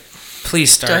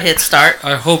Please start. Do I hit start?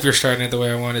 I hope you're starting it the way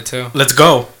I wanted to. Let's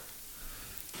go.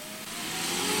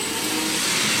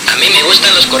 A mí me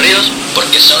gustan los corridos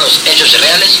porque son los hechos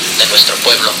reales de nuestro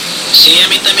pueblo. Sí, a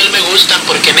mí también me gustan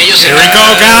porque en ellos Here we go,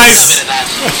 guys. la verdad.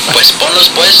 Pues ponlos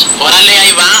pues, órale,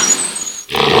 ahí va.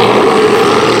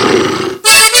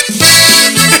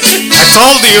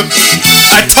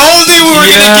 I told you we were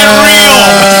gonna get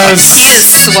real. He is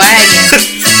swagging.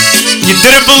 You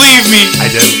didn't believe me. I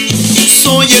didn't.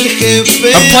 Soy el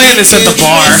jefe. I'm playing this at the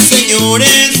bar.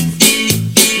 Señores,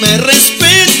 me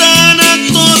respetan a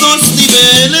todos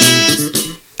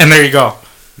niveles. And there you go.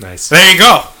 Nice. There you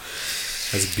go.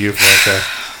 That's beautiful right there.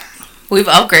 We've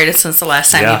upgraded since the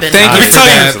last time Yeah. you've been Thank on. you. Let me tell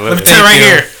Absolutely. you right Thank you.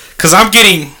 here, because I'm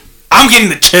getting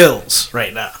the chills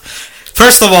right now.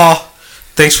 First of all,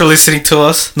 thanks for listening to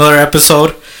us. Another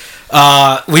episode.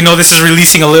 We know this is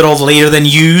releasing a little later than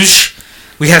usual.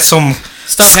 We had some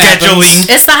Stuff scheduling. happens.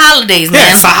 It's the holidays, man.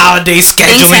 Yeah, it's the holiday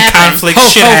scheduling happen. conflict. Ho,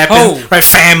 Shit ho, happens. ho. Right,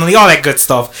 family, all that good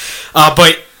stuff.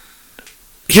 But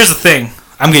here's the thing.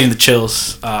 I'm getting the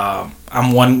chills.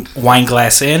 I'm one wine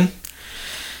glass in.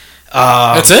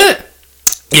 That's it.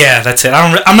 Yeah, that's it.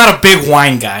 I'm not a big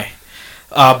wine guy.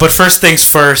 But first things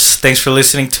first, thanks for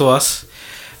listening to us.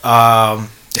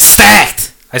 It's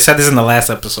stacked. I said this in the last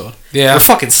episode. Yeah. We're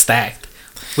fucking stacked.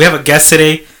 We have a guest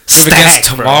today. We have a guest Stacked,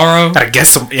 bro. tomorrow. Gotta guess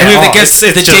some. Yeah, And we have oh, the guest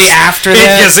it's the just- day after it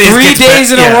that. just- it 3 gets days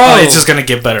bet- in a yeah, row. oh, it's just gonna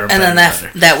get better. And And then better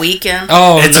and better. that weekend.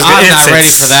 Oh, It's just- I'm it's- not ready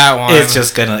it's- for that one. It's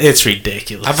just gonna. It's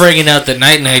ridiculous. I'm bringing out the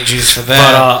night juice for But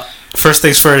that. first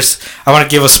things first, I want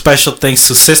to give a special thanks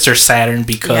to Sister Saturn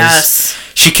because Yes.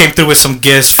 she came through with some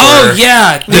gifts for Oh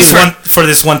yeah,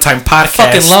 this one time podcast.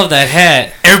 fucking love that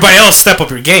hat. Everybody else step up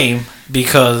your game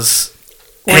because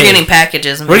We're hey, getting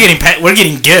packages. we're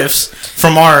getting gifts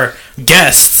from our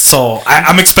guests, so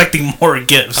I'm expecting more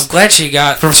gifts. I'm glad she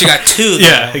got two. Though.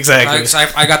 Yeah, exactly.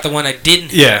 I got the one I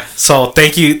didn't. Yeah, so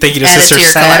thank you to Add it Sister to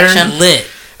your Saturn. collection. Lit.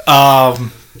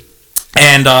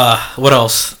 And what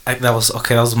else? That was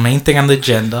the main thing on the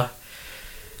agenda.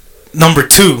 Number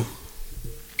 2,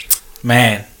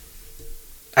 man,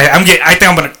 I'm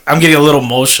getting a little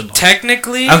emotional.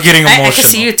 Technically, I'm getting emotional. I can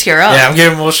see you tear up. Yeah, I'm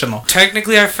getting emotional.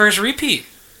 technically our first repeat.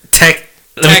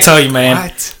 Let me tell you, man.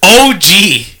 What?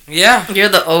 OG Yeah. You're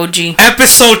the OG.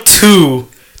 episode 2.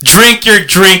 Drink your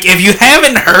drink. If you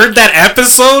haven't heard that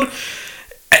episode,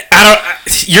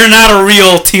 you're not a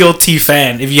real TOT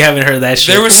fan. If you haven't heard that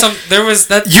shit, There was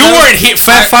that. You weren't here,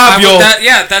 Fat Fabio.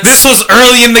 That's This was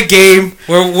early in the game.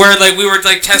 where we were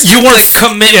like testing. You weren't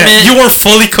commitment. Yeah, you weren't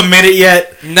fully committed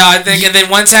yet. No, I think, and then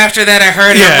once after that, I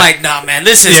heard it. Yeah. I'm like, nah, man,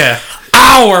 this is Yeah.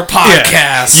 our Yeah.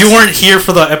 podcast. You weren't here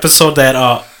for the episode that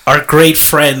our great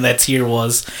friend that's here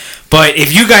was. But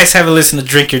if you guys haven't listened to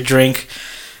Drink Your Drink,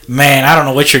 man, I don't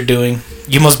know what you're doing.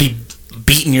 You must be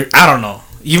beating your... I don't know.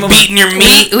 You must beating your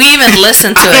meat. We even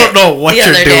listened to it. I don't know what the you're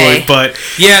other doing, day. but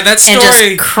Yeah, that And just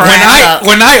story. cracked up.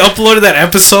 when I uploaded that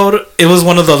episode, it was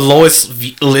one of the lowest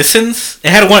listens.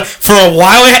 It had one for a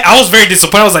while. I was very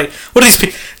disappointed. I was like, "What are these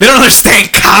people? They don't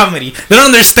understand comedy. They don't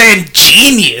understand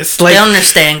genius. Like They don't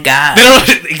understand God. they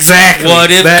don't exactly. What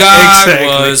if That- God exactly.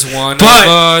 was one But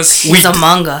of us? He's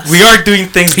among us. We are doing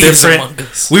things He is different. among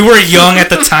us. We were young at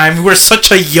the time. We were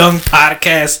such a young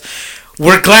podcast.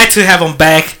 We're glad to have him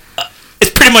back. It's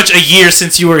pretty much a year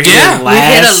since you were here Yeah, We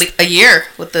last. hit a year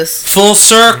with this. Full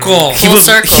circle. He Full was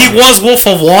circle. he was Wolf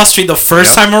of Wall Street the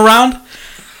first time around.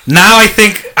 Now I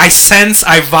think I sense,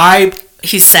 I vibe.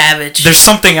 He's savage. There's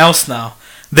something else now.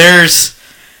 There's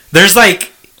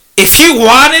like, if you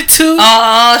wanted to.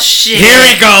 Oh shit! Here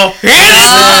we go.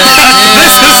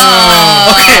 This is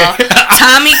okay.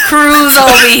 Tommy Cruise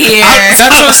over here. That's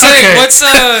what I'm saying. Okay.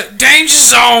 What's Danger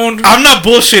Zone? I'm not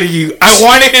bullshitting you. I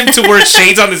wanted him to wear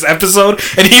shades on this episode,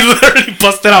 and he literally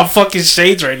busted out fucking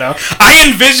shades right now. I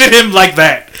envision him like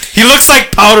that. He looks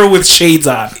like Powder with shades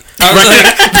on. I was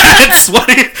like, That's what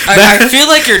I feel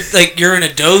like you're in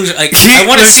a doze. Like I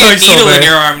want to see a Let me tell you needle in something,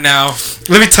 your arm now.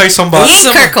 Let me tell you something about. He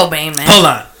ain't Kurt Cobain, man. Hold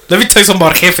on. Let me tell you something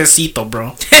about Jefecito,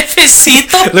 bro.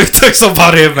 Jefecito? Let me tell you something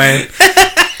about him, man.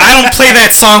 I don't play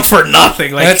that song for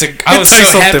nothing. Like, I was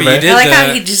so happy you did I like that.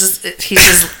 how he's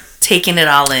just taking it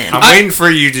all in. I'm waiting for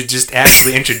you to just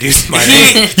actually introduce my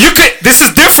name. You could. This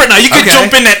is different now. You could Okay.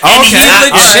 jump in at any He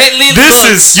time. legitimately This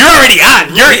looks, is. You're already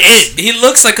on. You're in. He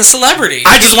looks like a celebrity.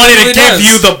 I just wanted to He give does.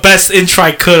 you the best intro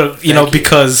I could have, you know,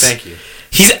 because Thank you.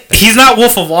 he's not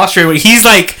Wolf of Wall Street. He's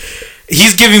like,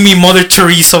 he's giving me Mother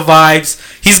Teresa vibes.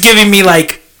 He's giving me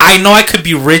like, I know I could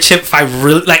be rich if I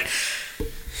really like.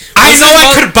 I know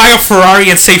I could buy a Ferrari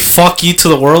and say fuck you to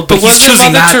the world, but he's wasn't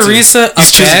choosing Mother not Teresa to. He's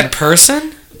a choosing bad not-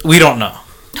 person? We don't know.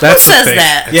 That's the says thing.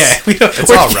 that? Yeah, It's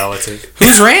all relative.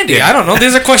 Who's Randy? I don't know.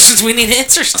 These are questions we need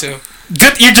answers to.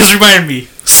 You just reminded me.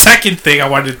 Second thing I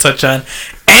wanted to touch on.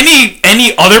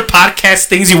 Any other podcast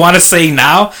things you want to say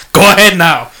now? Go ahead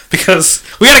now, because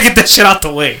we gotta get that shit out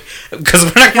the way. Because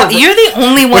we're not gonna. You're the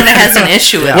only one that has an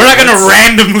issue with We're it. not gonna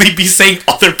randomly be saying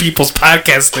other people's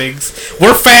podcast things.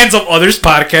 We're fans of others'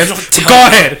 podcasts. Go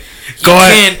ahead. Go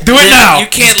ahead. Do it now. You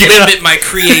can't Just get it limit out. my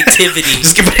creativity.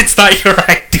 But it's not your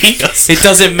ideas. It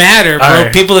doesn't matter, bro. All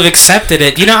right. People have accepted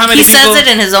it. You know how many He people... says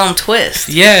it in his own twist.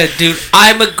 Yeah, dude.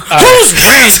 Who's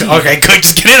Randy? Okay, good.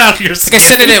 Just get it out of your. Like I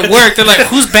said it at work. They're like,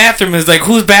 whose bathroom is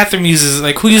whose bathroom uses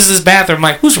who uses this bathroom? I'm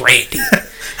like, who's Randy?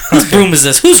 Whose broom is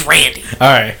this? Who's Randy?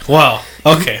 All right. Well.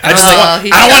 Okay. I just Oh,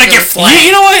 he I don't want to got get those- flagged.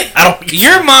 You know what? I don't.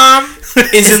 Your mom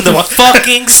is in the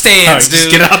fucking All right, stands, just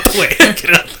dude. get it out the way. Get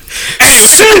it out.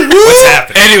 What's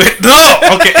happening? Anyway, no.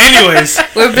 Okay. Anyways,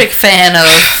 We're a big fan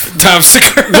of. Tom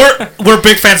Segura. we're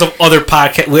big fans of other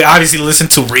podcasts. We obviously listen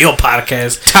to real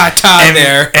podcasts. Ta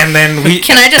there. And then we.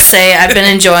 Can I just say I've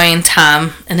been enjoying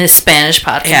Tom and his Spanish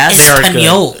podcast. They are good.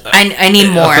 Espanol. I need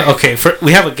more. Okay,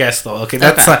 we have a guest though. Okay,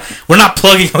 that's Okay. not. We're not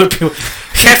plugging other people.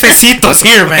 Jefecito's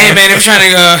here, man. Hey, man, I'm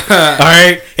trying to go... All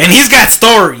right, and he's got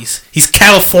stories. He's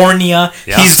California.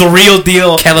 Yeah. He's the real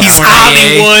deal. He's California.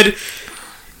 Hollywood.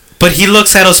 But he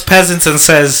looks at us peasants and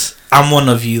says, "I'm one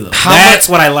of you." Though. That's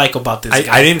what I like about this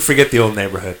guy. I didn't forget the old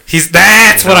neighborhood.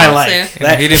 That's what I like. See?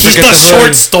 That, He didn't he forget does the short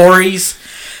boys. stories.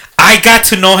 I got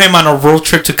to know him on a road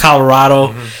trip to Colorado.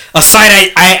 Mm-hmm. A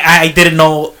side I didn't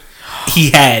know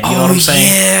he had. You know what I'm saying?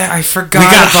 yeah, I forgot We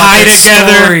got about high that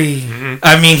together. story.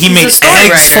 I mean, he He's a makes story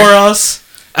eggs writer. for us.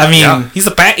 I mean, Yeah.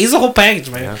 he's a whole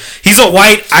package, man. Yeah. He's a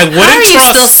white. I wouldn't How are you trust.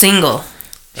 still single?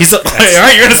 He's a. All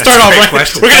right, you're gonna start a off great right.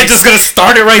 question. We're just gonna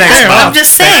start it right Thanks, there. Mom. huh? I'm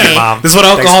just Thank you, saying. Mom. This is what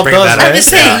Thanks alcohol for bringing does, that up. I'm just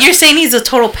saying. You're saying he's a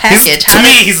total package. To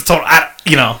me, he's a total.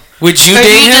 You know. Would you Or date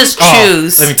you him? just Oh,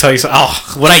 choose. let me tell you something.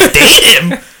 Oh, would I date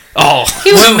him? Oh,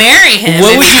 He would What- marry him.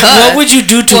 What if would he you could. What would you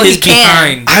do to Well, his he can.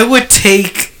 behind? I would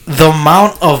take the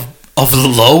amount of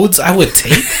loads I would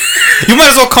take. You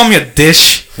might as well call me a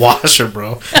dishwasher,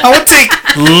 bro. I would take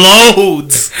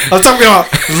loads. I'm talking about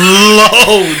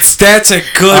loads. That's a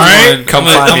good All right. one. Come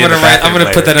I'm find me in the I'm gonna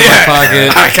bathroom put that in later. my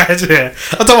pocket. I got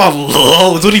you. I'm talking about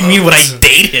loads. What do you mean would I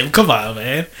date him? Come on,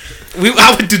 man.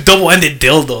 I would do double-ended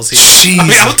dildos here. I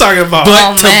mean, I'm talking about.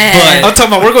 Oh, man. I'm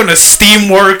talking about we're going to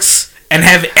Steamworks and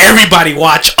have everybody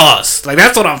watch us. Like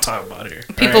that's what I'm talking about here.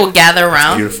 People would gather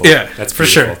around. Beautiful. Yeah, That's for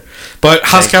beautiful. sure. But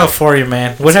how's Thank you. California,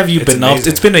 man? What have you It's been up?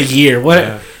 amazing. It's been a year. What?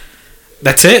 Yeah.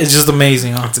 That's it. It's just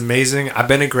amazing. Huh? It's amazing. I've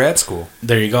been in grad school.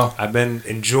 There you go. I've been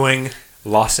enjoying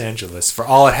Los Angeles for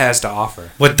all it has to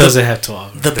offer. What does it have to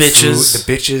offer? The bitches. Food,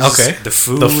 the bitches. Okay. The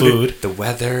food. The food. The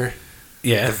weather.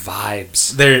 Yeah, The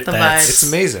vibes. there. The That's vibes. It's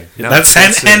amazing. No, that's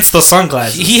it's- hence the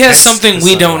sunglasses. He has That's something the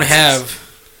we don't sunglasses. have.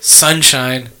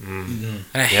 Sunshine. And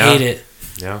I Yeah. hate it.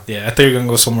 Yeah. Yeah, I thought you were gonna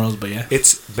go somewhere else, but yeah,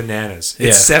 It's bananas. Yeah.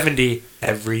 It's 70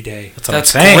 every day. that's what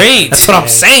That's I'm saying. great. That's what I'm Yeah.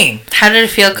 saying. How did it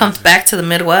feel come back to the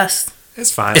Midwest? It's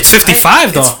fine. It's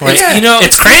 55 though. It's- right? yeah. You know,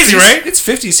 it's crazy, right? It's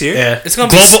 50s here. Yeah, It's gonna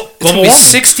global be warming.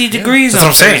 60 degrees That's on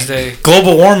what I'm saying. Thursday.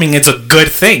 Global warming, it's a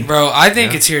good thing. Bro, I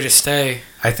think it's here to stay.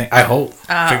 I hope.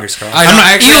 Fingers crossed. I don't not-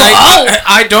 actually. You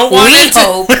I don't want We it to.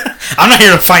 hope. I'm not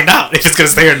here to find out if it's gonna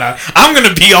stay or not. I'm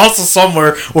gonna be also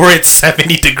somewhere where it's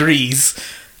 70 degrees.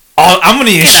 I'm gonna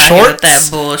be in Get out here with shorts. that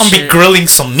I'm gonna be bullshit. grilling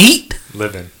some meat.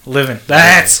 Living.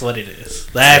 That's what it is.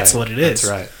 That's Yeah, what it is.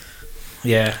 That's right.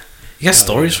 Yeah. You got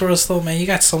stories for us though, man. You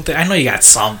got something. I know you got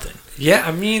something. Yeah,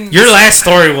 I mean, Your last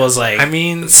story was like. I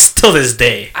mean, still this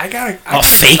day. I got A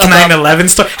fake 9/11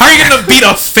 story. How are you gonna beat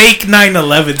a fake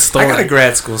 9/11 story? I got a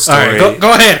grad school All story. right,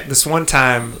 go ahead. This one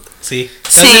time, See,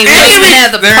 See, we And don't even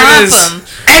have the there it is. problem.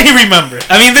 and he remembered.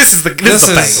 I mean, this is the This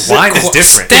thing. is- wine is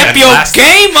different. Step than your last time.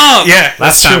 game up. Yeah, Last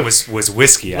that's time true. was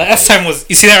whiskey. I Last think. time was.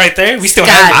 You see that right there? We still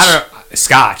Scotch. have. I don't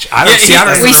Scotch. I don't Yeah, see. I don't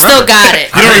we even We still remember. got it. You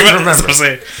don't I don't remember? remember. That's what I'm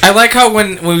saying. I like how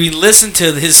when we listened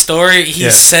to his story, he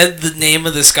Yeah. said the name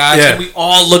of the scotch, Yeah. and we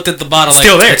all looked at the bottle.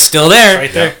 Still like, there. It's still there.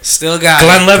 Right there. Still got it.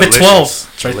 Glenlivet Delicious. 12.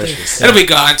 It's right there. Delicious. It'll be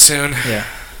gone soon. Yeah.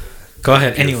 Go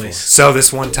ahead. Beautiful. Anyways. So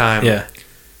this one time, Yeah.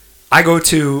 I go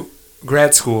to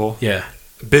grad school, Yeah.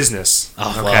 business.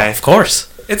 Oh, okay, well, of course.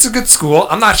 it's a good school.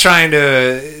 I'm not trying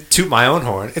to toot my own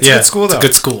horn. It's yeah, a good school though. It's a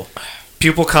good school.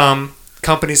 People come,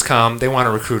 companies come. They want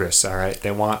to recruit us. All right,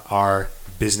 they want our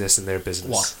business in their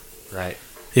business. Right.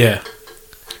 Yeah.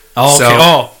 Oh, okay.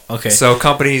 So- okay. So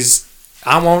companies,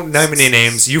 I won't name any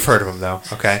names. You've heard of them though.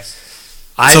 Okay.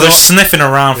 So they're don't- sniffing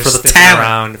around they're for the sniffing talent.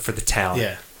 around for the talent.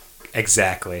 Yeah.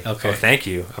 Exactly. Okay. Oh, thank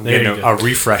you. I'm There getting you a go.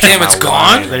 refresh. Damn, on it's my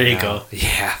gone? wine There right you now. go.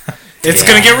 Yeah. It's Yeah.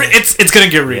 gonna get. It's gonna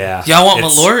get real. Yeah. Y'all want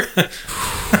It's- Malort?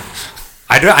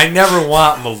 I never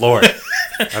want Malort.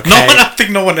 Okay. No one, I think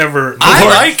no one ever. I Malort.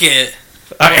 like it.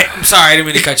 Okay. I'm sorry, I didn't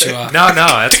mean to cut you off. No,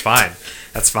 that's fine.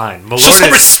 That's fine. Show Malort some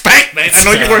is respect, man.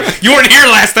 I know you weren't here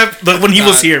last time when he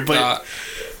was here, but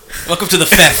Welcome to the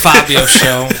Fat Fabio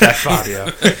show. that Fabio.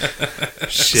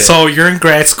 Shit. so you're in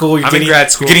grad school. You're I'm in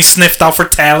grad school. You're getting sniffed out for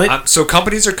talent, So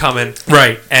companies are coming,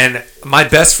 right? and my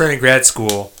best friend in grad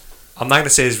school, I'm not gonna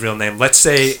say his real name. Let's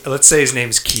say his name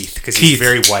is Keith because he's Keith.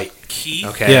 very white. Keith?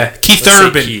 Okay. Yeah, Keith Let's say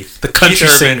Urban, Keith. the country Keith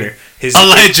Urban, singer. his-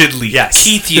 Allegedly, Yes.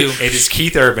 Keith you. It is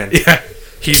Keith Urban. Yeah.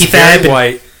 He's Keith very Urban.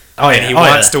 white. Oh yeah. And he oh,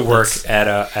 wants yeah. to work at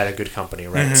a good company,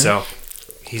 right? So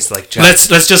he's like, Jeff,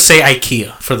 Let's just say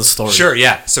IKEA for the story. sure,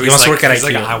 yeah. So He he's wants like, to work at he's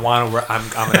like, IKEA. I want to work. I'm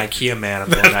an IKEA man. I'm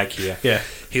going to IKEA. Yeah.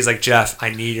 He's like, Jeff, I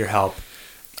need your help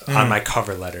on my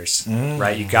cover letters,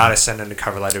 right? You got to send in a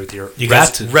cover letter with your You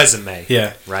got to. resume,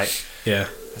 Yeah. right? Yeah.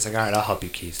 I was like, all right, I'll help you,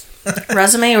 Keith.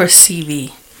 Resume or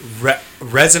CV?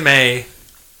 Resume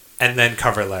and then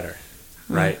cover letter,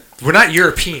 right? We're not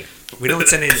European. We don't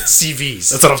send in CVs.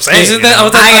 That's what I'm saying. Isn't you that? know?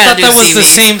 I thought that do was the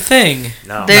CVs. same thing.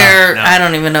 no, They're, no. I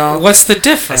don't even know. What's the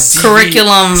difference? CV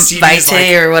Curriculum is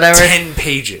vitae or whatever. 10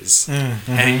 pages,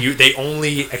 and they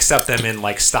only accept them in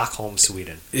like Stockholm,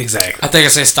 Sweden. Exactly. I think I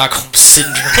say Stockholm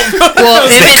syndrome. Well,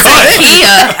 if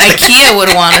it's IKEA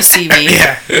would want a CV.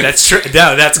 Yeah. That's true.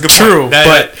 No, that's a good. True, point.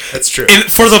 but that's true.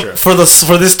 For That's true. for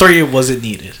this story, it wasn't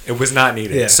needed. It was not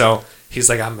needed. Yeah. So he's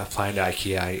like, I'm applying to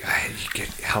IKEA. You can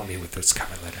help me with this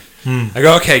cover letter. I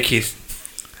go, okay, Keith.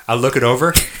 I look it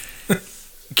over.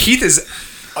 Keith is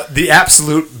the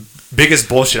absolute biggest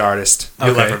bullshit artist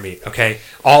you'll Okay. ever meet. Okay,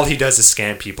 all he does is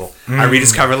scam people. I read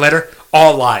his cover letter,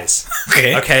 all lies.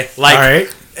 Okay. Okay, like All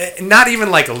right. not even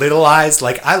like little lies.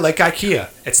 Like I like IKEA.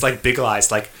 It's like big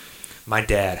lies. Like my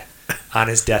dad on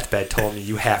his deathbed told me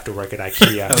you have to work at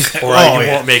IKEA or Oh, you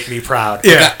yeah. won't make me proud.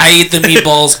 Yeah. I eat the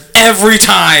meatballs every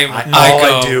time All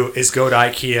go. I do is go to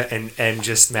IKEA and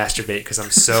just masturbate because I'm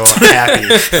so happy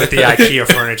with the IKEA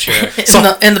furniture.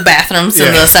 In the bathrooms,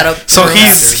 in the setup. So room.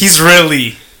 he's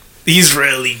really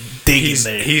digging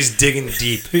there. He's digging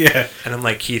deep, Yeah. and I'm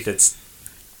like, Keith,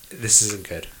 this isn't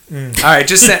good. All right,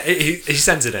 just he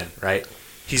sends it in, right?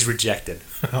 He's rejected.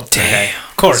 Okay,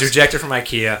 Of course. he's rejected from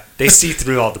IKEA. They see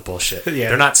through all the bullshit. Yeah.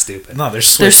 They're not stupid. No, they're They're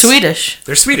Swiss. Swedish.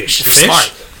 They're Swedish. They're Fish?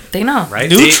 smart, They know. right?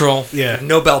 Neutral. Yeah. They,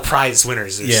 Nobel Prize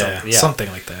winners or Yeah. something. Yeah.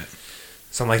 Something like that.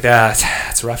 So I'm like,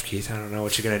 that's rough, Keith. I don't know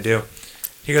what you're gonna do.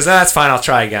 He goes, that's fine. I'll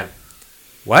try again.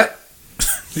 What?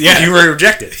 Yeah. You were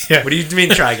rejected. Yeah. What do you mean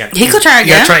try again? He could try You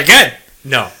gotta again. try again.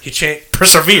 No, he changed.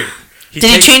 Persevere. Did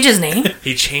he change his name?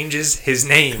 He changes his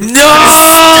name No.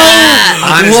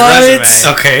 on his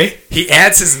resume. Okay. He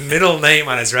adds his middle name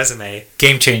on his resume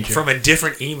Game changer. from a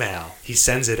different email. He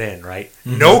sends it in, right?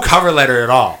 No cover letter at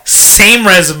all. Same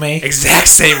resume. Exact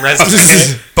same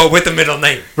resume, but with the middle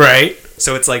name. Right.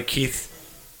 So it's like Keith,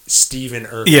 Stephen,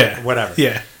 Irvin, Yeah. whatever.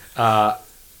 Yeah.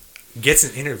 Gets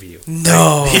an interview.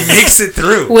 No. He makes it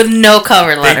through. With no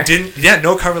cover They letter. didn't. Yeah,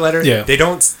 no cover letter. Yeah. They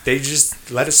don't. They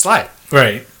just let it slide.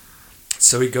 Right.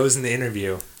 So he goes in the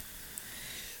interview,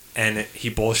 and he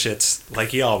bullshits like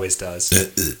he always does.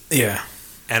 Yeah.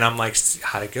 And I'm like,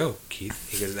 how'd it go, Keith?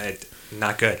 He goes,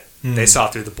 not good. They saw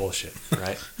through the bullshit,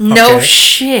 right? No Okay.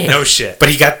 shit. No shit. But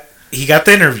he got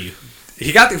the interview.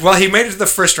 He got he made it to the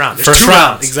first round. There's First two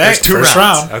round, rounds. exactly. There's two First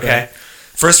rounds. round. Okay.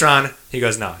 First round, he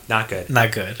goes, no, not good.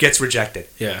 Not good. Gets rejected.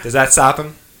 Yeah. Does that stop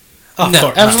him? Oh, of No.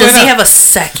 course. Absolutely. Does he have a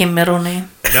second middle name?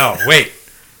 No, wait.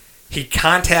 He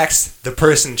contacts the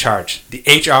person in charge, the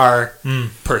HR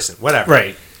person, whatever.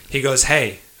 Right. He goes,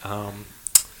 hey, I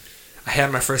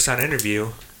had my first round interview.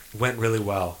 Went really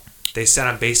well. They said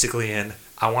I'm basically in.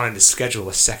 I wanted to schedule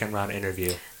a second round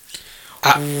interview.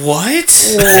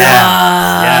 What?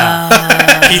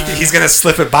 Yeah. He's gonna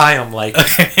slip it by him like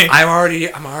I'm already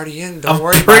in. Don't I'm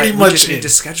worry about pretty it. We much just in. need to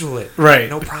schedule it. Right.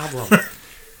 No problem.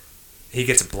 He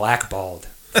gets blackballed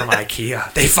from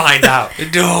IKEA. They find out.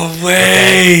 No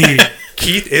way.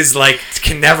 Keith is like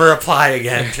can never apply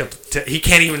again. He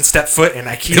can't even step foot in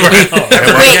IKEA. Right.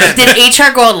 Ever Wait, again. did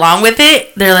HR go along with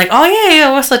it? They're like, oh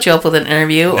yeah, we'll set you up with an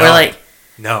interview, or No. like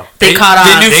No. they caught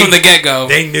on. They knew from the get go.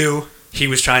 They knew he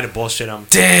was trying to bullshit him.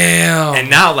 Damn. And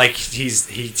now like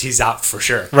he's out for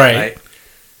sure. Right.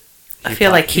 I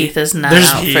feel like Keith is not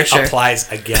There's- out He for sure. applies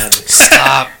again.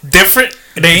 Stop. Different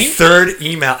name. Third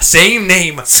email, same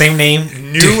name, Same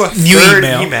name. new New third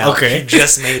email. email. Okay. He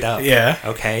just made up. Yeah.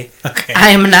 Okay. Okay. I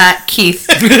am not Keith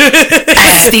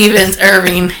Stevens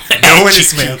Irving. No one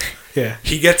is Gmail. Keith. Yeah.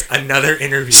 He gets another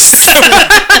interview.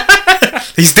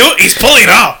 He's pulling it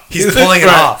off. He's pulling it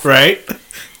Right, off. Right.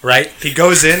 Right? He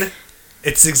goes in.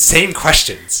 It's the same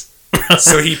questions.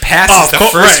 So he passes Oh, the cool,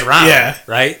 first right, round. yeah.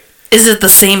 Right? Is it the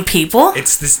same people?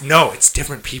 It's this. No, it's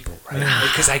different people, right?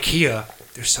 Because IKEA,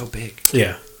 they're so big.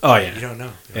 Yeah. Oh yeah. You don't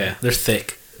know. Yeah, they're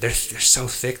thick. They're so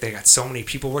thick. They got so many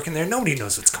people working there. Nobody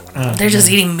knows what's going on. They're just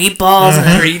eating meatballs.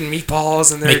 They're eating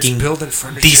meatballs and they're Making building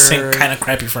furniture. Decent kind of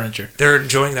crappy furniture. They're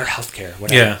enjoying their healthcare.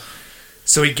 Whatever. Yeah.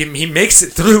 So he makes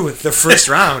it through the first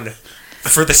round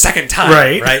for the second time.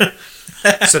 Right.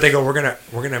 So they go, we're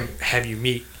gonna have you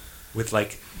meet with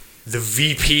like the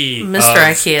VP, Mr. of-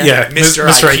 IKEA. Yeah, Mr.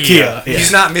 Mr. IKEA. IKEA, yeah.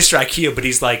 He's not Mr. IKEA, but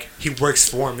he's like he works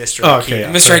for Mr. Oh, okay, IKEA.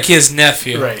 yeah. Mr. Ikea's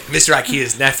nephew. Right. Mr.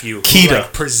 IKEA's nephew, who, Kita.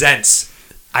 like, presents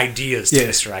ideas to Yeah.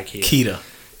 Mr. IKEA.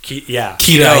 Kita. Yeah,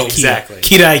 Kita Keto, IKEA. exactly.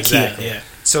 Kita IKEA. Exactly. Yeah.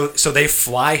 So they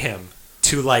fly him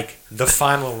to like the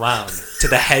final round to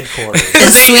the headquarters.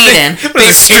 In Sweden. What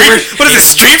is it?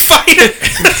 Street Fighter?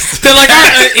 They're like,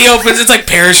 he opens, it's like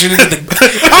parachute into the.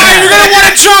 Alright, you're gonna want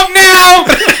to jump now!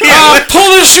 Pull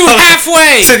the chute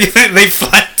halfway! So they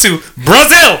fly to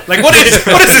Brazil. Like what is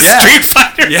this Yeah. Street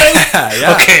Fighter?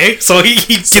 Yeah. Okay, so he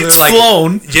gets they're like-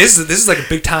 flown. This is like a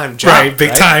big time job. Right,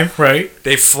 big time. Right.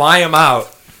 They fly him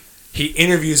out. He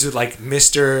interviews with like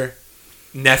Mr.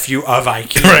 Nephew of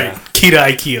IKEA. Right. Kita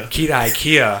IKEA. Kita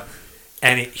IKEA.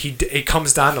 And it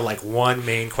comes down to like one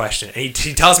main question. And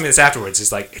he tells me this afterwards.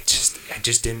 He's like, I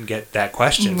just didn't get that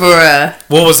question. Bruh.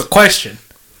 What was the question?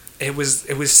 It was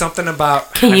something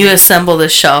about. Can you assemble the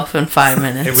shelf in 5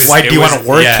 minutes? Why do you wanna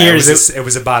work here? It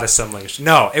was about assembling.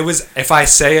 No, it was. If I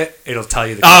say it, it'll tell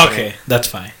you the. Oh, company. okay, that's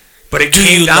fine. But it Do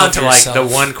came you down love to like the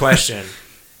yourself? one question,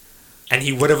 and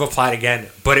he would have applied again,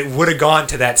 but it would have gone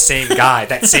to that same guy,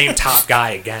 that same top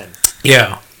guy again.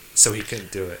 Yeah. So he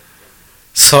couldn't do it.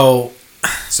 So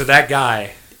So that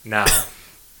guy now,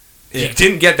 he Yeah.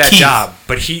 didn't get that Keith. job,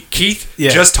 but Keith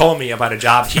Yeah. just told me about a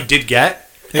job he did get.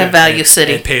 At Value It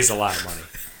City. pays a lot of money.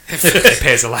 It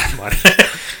pays a lot of money.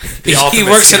 He ultimate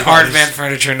works in Steve Art Harvey. Van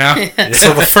Furniture now.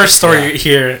 so the first story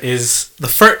here is the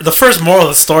first moral of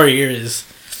the story here is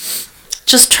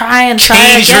Just try and try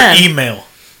change your again. email.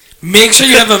 Make sure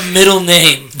you have a middle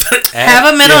name.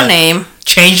 Have a middle Yeah. name.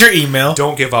 Change your email.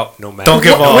 Don't give up, no matter. Don't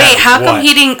give up. Wait, how come what.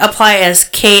 he didn't apply as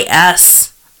KS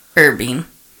Irving?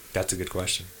 That's a good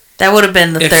question. That would have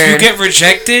been the If third. you get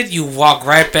rejected, you walk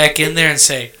right back in there and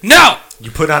say, no! You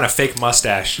put on a fake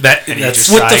mustache. That- and you that's- just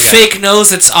With try the again. fake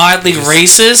nose that's oddly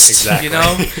racist. Exactly. You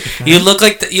know? You look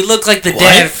like the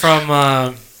dad from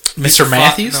Mr.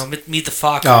 Matthews. No, Meet the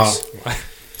Fockers. Oh.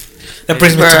 That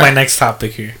brings me to Bruh. my next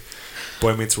topic here.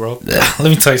 Boy Meets World. Let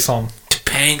me tell you something.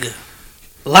 Topanga.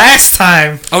 Last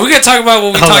time, Are we gonna talk about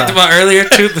what we Hold talked on. about earlier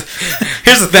too?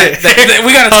 here's the thing.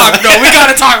 We gotta talk. No, we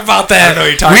gotta talk about I that. don't know what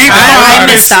you're talking We about. I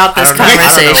promise- missed out this I don't know what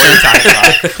conversation. you're talking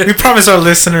about. we promise our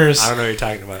listeners I don't know what you're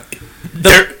talking about.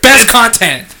 The best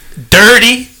content,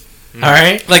 dirty. All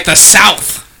right, like the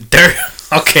South, dirt.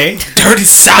 Okay, dirty I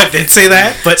South, didn't say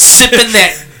that, but sipping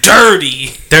that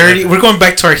dirty. dirty. We're going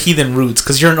back to our heathen roots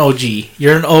because you're an OG.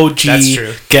 You're an OG That's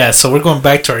true. guest, so we're going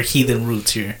back to our heathen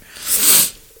roots here.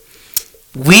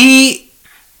 We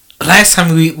last time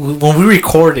when we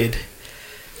recorded,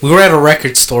 we were at a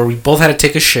record store. We both had to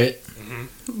take a shit.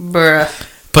 Bruh.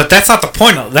 But that's not the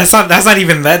point of that's not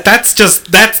even that. That's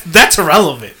just that's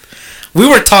irrelevant. We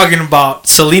were talking about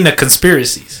Selena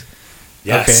conspiracies.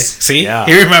 Yes. Okay. See? Yeah.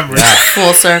 He remembers.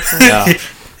 Full circle. Yeah.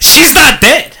 She's not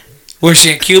dead. Where's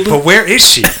she in Cuba? But where is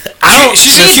she? I don't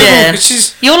She's in She Cuba. did.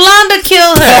 She's. Yolanda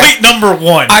killed her. Point number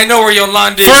one. I know where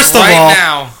Yolanda is First of right all,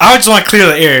 now. I just want to clear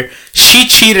the air. She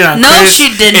cheated on No, Chris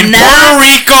she did in not. Puerto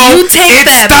Rico. You take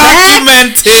it's that back.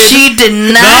 documented. She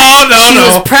did not. No, She no.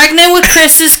 was pregnant with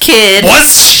Chris's kid. Was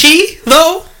she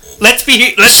though? Let's be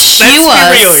She be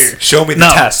was. real here. Show me the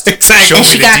No, test. exactly. Show And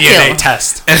me she the got DNA killed.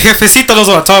 test. El Jefecito knows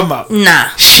what I'm talking about. Nah.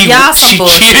 She Y'all some she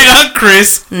bullshit. cheated on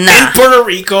Chris Nah. in Puerto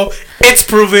Rico. It's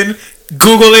proven.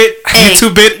 Google it. Hey,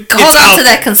 YouTube it. Hold It's on out to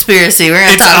that conspiracy. We're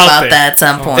gonna It's talk out about there. that at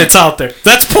some point. It's out there.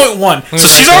 That's point one. So me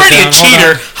she's write that already a down. Hold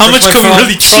cheater. on. How much Where's can my we phone?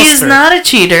 really trust She's her? not a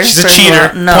cheater. She's a first of cheater.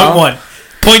 all. No. Point one.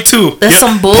 Point two. That's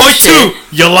some Point bullshit. two.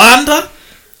 Yolanda.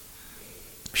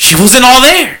 She wasn't all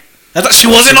there. I thought she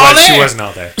wasn't all there. She wasn't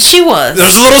all there. She was.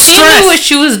 There's a little She stress. knew what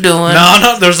she was doing.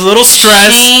 No, there's a little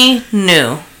stress. She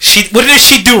knew. What did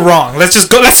she do wrong? Let's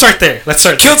just go. Let's start there.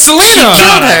 Killed Selena.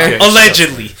 killed her. Okay.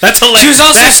 Allegedly. That's alleged. She was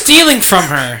also stealing from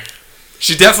her.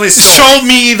 She definitely stole. Show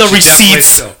me the She definitely receipts.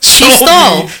 stole. She Show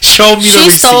stole. me- Show me the She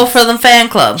receipts. stole for the fan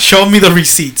club. Show me the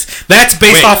receipts. That's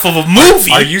based Wait. off of a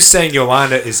movie. Are you saying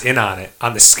Yolanda is in on it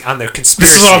on the conspiracy?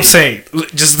 This is what I'm saying.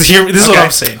 Just hear me. This is what Okay.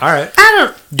 I'm saying. All right. I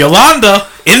don't. Yolanda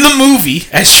in the movie,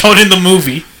 as shown in the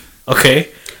movie, okay,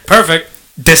 Perfect.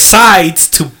 decides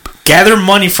to gather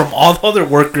money from all the other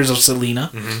workers of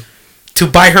Selena to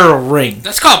buy her a ring.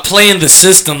 That's called playing the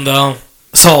system, though.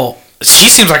 So She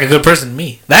seems like a good person to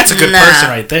me. That's a good Nah. person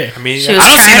right there. I mean, She I was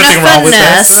don't see trying nothing to wrong with that.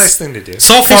 that's a finesse nice thing to do.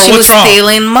 So far, because she was what's wrong?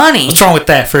 stealing money. What's wrong with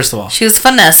that? First of all, She was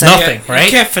finessing. Nothing. Right?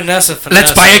 You can't finesse a finesse.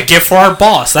 let's buy a gift for our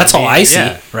boss. That's all I see.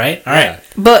 yeah. Right? All right.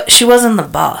 But she wasn't the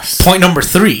boss. Point number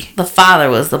 3. The father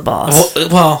was the boss.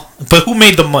 Well, but who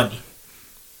made the money?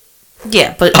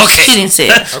 Yeah, but Okay. she didn't see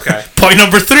it. Okay. Point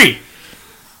number 3.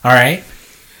 All right.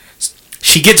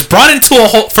 She gets brought into a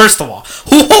whole. First of all,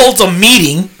 who holds a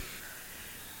meeting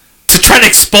to try to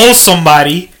expose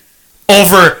somebody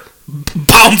over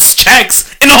bounce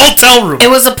checks in a hotel room? It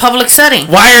was a public setting.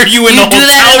 Why are you in You a do hotel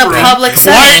that in a room? public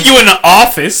Why are setting. you in an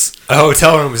office? A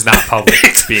hotel room is not public.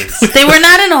 It's being. They were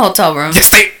not in a hotel room.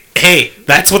 Yes, hey,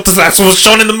 that's what was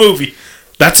shown in the movie.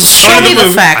 That's what's shown Show in me the the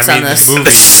movie. facts I mean, on this. the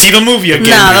movie- See the movie again.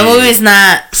 No, the movie's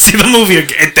not. See the movie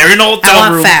again. They're in a hotel I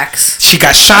want room. facts. She got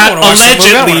I shot wanna watch the movie. I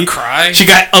allegedly. wanna cry. She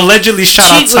got allegedly shot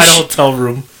She outside was- a hotel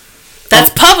room.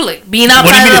 That's public. Being What do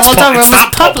you outside mean of the it's hotel public? room It's is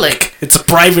not public. It's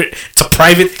a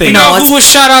private thing. You No, know it's- who was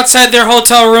shot outside their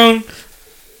hotel room?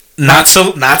 not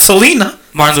Selena.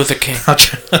 Martin Luther King.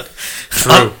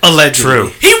 True. Allegedly.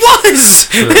 True. He was.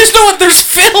 There's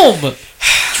film.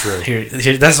 True.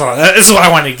 Here, that's what I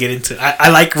wanted to get into. I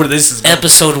like where this is going.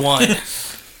 Episode 1. I like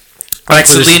where this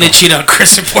is Selena going. cheated on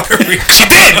Chris in Puerto Rico. She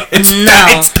did. It's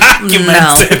No. documented.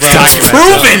 No. It's documented.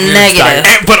 proven.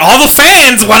 Negative. But all the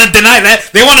fans want to deny that.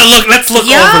 They want to look. Let's look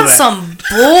over Y'all that. some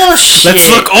bullshit. Let's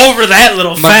look over that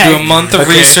little I'm gonna fact. do a month of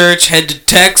Okay. research, head to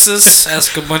Texas,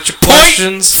 ask a bunch of Point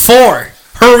questions. 4.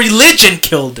 Her religion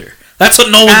killed her. That's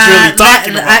what no one's really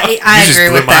talking about. I You just agree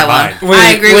blew with my that mind. one.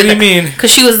 I agree what with do you mean?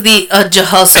 Because she was the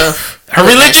Jehoshaphat. Her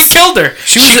religion killed her.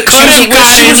 She She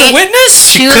was a witness?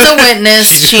 She was a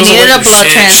witness. She was a needed a witness. blood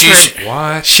Shit, transfer,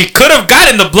 What? She could have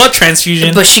gotten the blood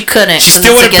transfusion. but she couldn't. She 'cause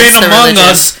still it's would have been against the among religion.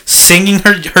 us singing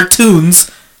her tunes.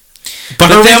 But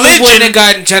her But then we wouldn't have religion.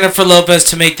 gotten Jennifer Lopez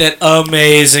to make that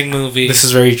amazing movie. This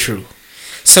is very true.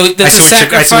 So I that's a see what you're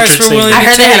sacrifice we're saying. willing I to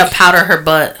heard they take. had to powder her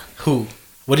butt Who?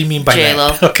 What do you mean by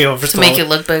J-Lo. that? Okay, well, first to of all, make it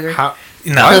look bigger. How?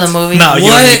 no, for the movie. No, you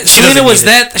don't What? need- she Selena doesn't was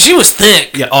need it. that? She was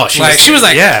thick. Yeah. Oh, she Like was. she was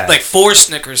like Yeah. like 4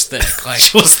 Snickers thick. Like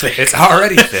She was thick. It's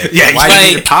already thick. Yeah, Why do you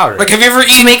need like to powder? Like have you ever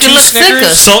eaten make it 2 look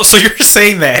Snickers? thicker. So you're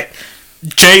saying that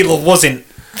J-Lo wasn't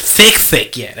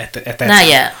thick yet at that Not time?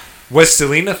 yet. Was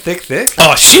Selena thick?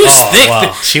 Oh, She was thick.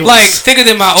 Wow. She was. Like thicker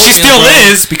than my oatmeal. she still bro.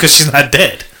 is because she's not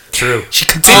dead. True. She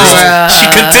continues. She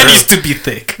continues to be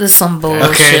thick. This is some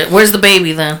bullshit. Okay. Where's the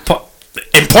baby then?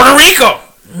 In Puerto Rico.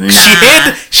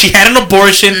 She had an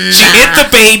abortion. She hid the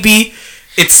baby.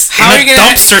 It's How in are a you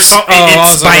gonna- dumpster. So Oh, I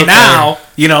it's was by like, okay. now.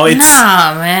 You know, it's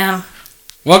Nah, man.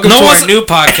 Welcome No to one's- our new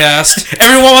podcast.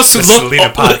 everyone wants to The look. Selena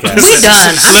podcast. We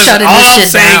done. I'm shutting all this I'm shit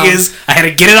saying down. is I had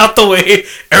to get it out the way.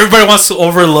 Everybody wants to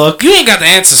overlook. You ain't got the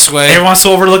answer, Sway. Everyone wants to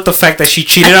overlook the fact that she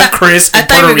cheated on Chris in I thought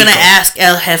you Puerto were gonna Rico. ask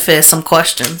El Jefe some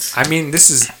questions. I mean, this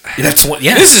is That's what.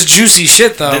 Yeah. This is juicy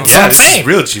shit, though. That's- yeah, what I'm this saying. is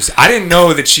real juicy. I didn't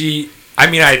know that she. I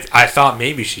mean, I thought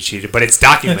maybe she cheated, but it's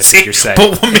documented. See, You're saying,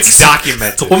 but what makes it's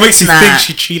documented. What makes you Nah. think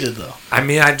she cheated though? I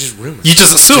mean, I just rumors. You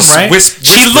just assume, Just right? she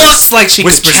whispers. looks like she could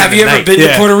Whispers cheat. Have in you the ever night. been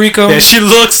to Puerto Rico? Yeah, she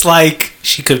looks like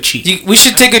she could cheat. We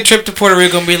should take a trip to Puerto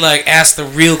Rico and be like, ask the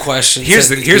real questions. Here's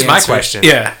that need to here's be my answered. question.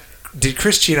 Yeah. Did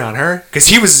Chris cheat on her? Because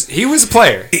he was a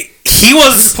player. He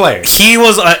was a player. He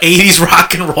was an 80s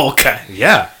rock and roll guy.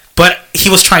 Yeah. But he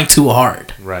was trying too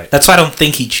hard. Right. That's why I don't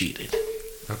think he cheated.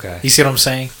 Okay. You see what I'm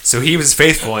saying? So he was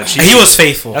faithful, and she. He was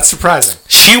faithful. That's surprising.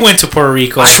 She went to Puerto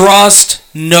Rico. Trust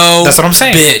no That's what I'm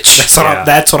saying. bitch.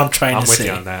 That's what I'm trying I'm to with say.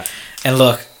 you on that. And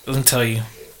look, let me tell you.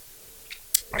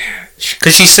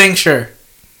 Could she sing? Sure.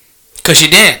 Could she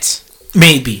dance?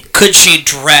 Maybe. Could she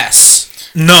dress?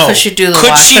 No. Could she do the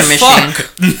Could she washer machine?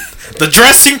 fuck? The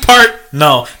dressing part?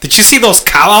 No. Did you see those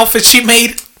cow outfits she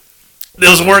made? It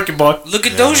was working, boy. Look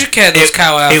at Doja Cat, those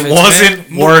cow outfits. It wasn't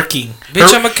man. working.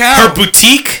 Bitch, I'm a cow. Her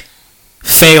boutique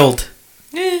failed.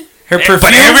 Her perfume.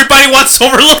 But everybody wants to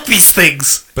overlook these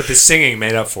things. But the singing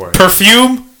made up for it.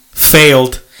 Perfume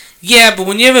failed. Yeah, but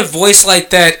when you have a voice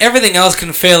like that, everything else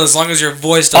can fail as long as your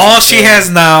voice doesn't All she fail. has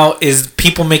now is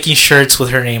people making shirts with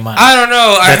her name on it. I don't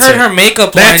know. I That's heard it. her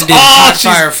makeup That's line did all Hot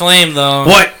she's- Fire Flame, though.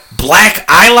 What? Black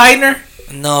eyeliner?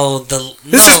 No,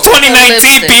 This is 2019,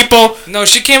 lipstick. people. No,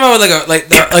 she came out with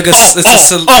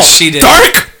she did.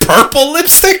 Dark purple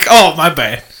lipstick? Oh, my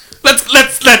bad.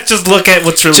 Let's just look at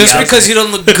what's really Just out because there. you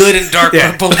don't look good in dark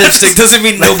Yeah. purple lipstick doesn't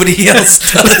mean nobody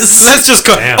else does. Let's just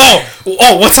go. Damn.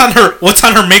 Oh, what's on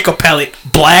her makeup palette?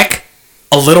 Black,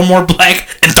 a little more black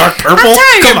and dark purple. I'm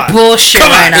tired of Come your on. bullshit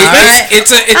Come on. right now. alright?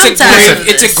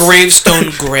 It's a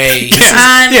gravestone gray.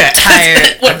 I'm Yeah.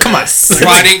 tired. What? of Come on. this.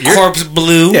 Rotting corpse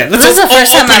blue. Yeah, This is the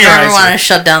first time open I've your ever eyes. wanted to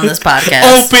shut down this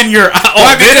podcast. Open your eyes.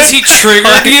 Why? Because he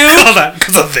triggered you? Hold on,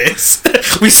 because of this.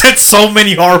 We said so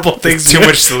many horrible things. Too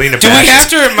much Selena. Do we have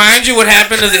to remind you what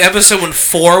happened to the episode when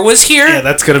 4 was here? Yeah,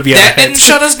 that's gonna be that didn't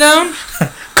shut us down.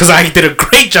 Because I did a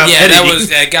great job Yeah, that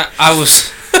editing. was. I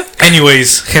was.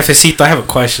 Anyways, Jefecito, I have a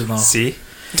question though. See?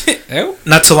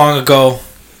 Not too long ago,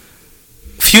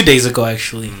 a few days ago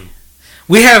actually,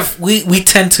 we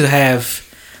tend to have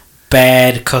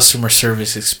bad customer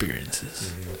service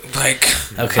experiences. Like,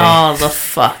 Okay. All the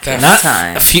fucking Not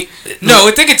time. a few. no,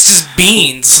 I think it's just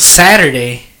beans.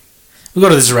 Saturday, we go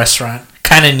to this restaurant,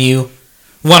 kind of new.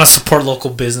 Want to support local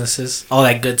businesses, all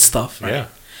that good stuff. Right? Yeah.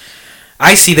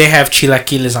 I see they have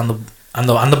chilaquiles on the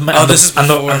this is on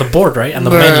before. the board, right? On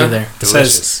the Bruh. menu there.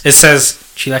 Delicious. It says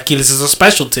chilaquiles is a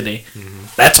special today.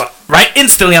 That's what. Right?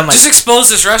 Instantly, I'm like. Just expose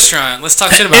this restaurant. Let's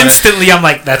talk shit about it. Instantly, I'm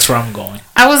like, that's where I'm going.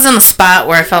 I was in a spot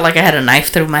where I felt like I had a knife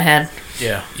through my head.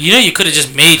 Yeah. You know, you could have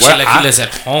just made Well, chilaquiles at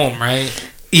home, right?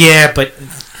 Yeah, but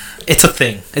it's a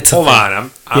thing. It's a Hold thing.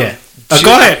 on. I'm Yeah.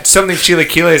 Go ahead. Something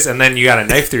chilaquiles, and then you got a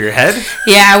knife through your head.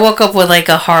 Yeah, I woke up with like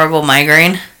a horrible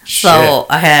migraine. So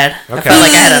I Okay. felt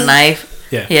like I had a knife.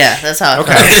 Yeah. Yeah, that's how I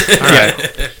Okay. felt. All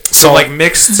right. So like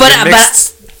mixed,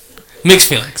 But- Mixed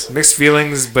feelings. mixed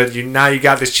feelings, but now you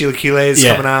got this chilaquiles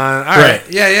Yeah. coming on. All right.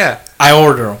 Yeah. I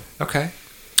order them. Okay.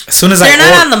 As soon as They're I not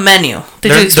order, on the menu.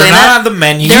 Did they're you explain not that? on the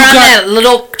menu. They're You on got- that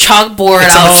little chalkboard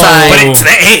it's outside. but it's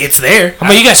there. Hey, it's there. I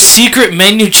mean, you got secret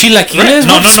menu chilaquiles? Right.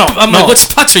 No, What no, no, sp- I'm no. like, what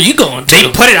spots are you going to? They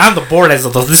put it on the board as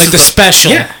this like is the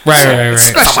special. Yeah. Right, So right, right.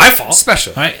 It's not my fault.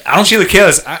 Special. Right? I don't.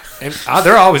 Chilaquiles,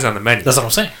 they're always on the menu. That's what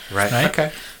I'm saying. Right.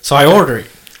 Okay. So I order it.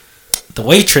 The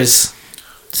waitress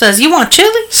Says, you want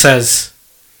chili? says,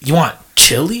 "You want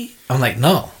chili?" I'm like,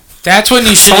 "No." That's when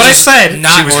you should what I have said.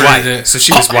 not She was ordered white. it. So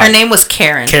she was Her white. name was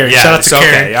Karen. Karen. Yeah, Shout out it's to okay,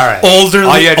 Karen. all right. Older.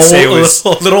 All you had to say was- a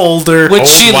little older. Would Old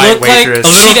she white look like waitress.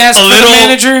 she'd ask for the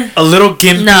manager? a little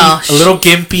gimpy. No, a little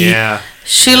gimpy. Yeah.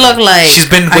 She looked like She's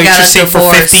been I got a waitressing for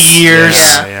divorce. 50 years.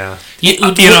 Yeah. Yeah.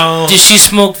 You know, did she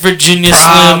smoke Virginia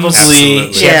Probably. Slims?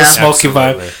 Absolutely. She had Yeah. the smoky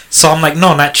Absolutely. vibe. So I'm like,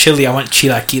 no, not chili. I want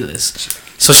chilaquiles.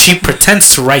 So she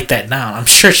pretends to write that down. I'm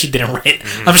sure she didn't write.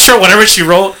 I'm sure whatever she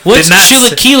wrote What's did not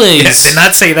chilaquiles? did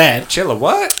not say that. Chilla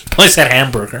what? Probably said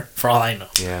hamburger, for all I know.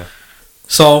 Yeah.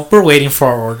 So we're waiting for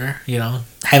our order. You know,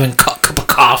 having a cup of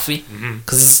coffee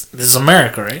because this is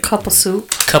America, right? Cup of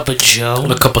soup. Cup of Joe.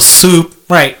 A cup of soup,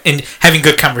 right? And having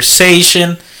good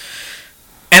conversation.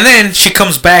 And then she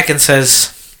comes back and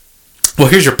says, "Well,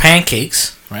 here's your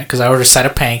pancakes, right? Because I ordered a side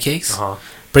of pancakes. Uh-huh.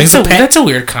 Brings the That's a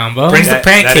weird combo. brings the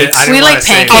pancakes. I didn't We wanna like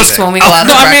say pancakes anything. when we go out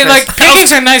No, to I mean, breakfast. like,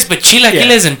 pancakes are nice, but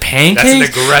chilaquiles and pancakes?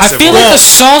 That's an aggressive I feel one. like the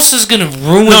salsa's gonna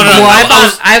ruin No, no, the no.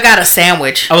 Well, I got a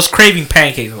sandwich. I was craving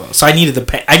pancakes, so I needed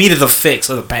the fix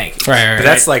of the pancakes. Right,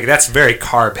 But that's very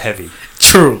carb heavy.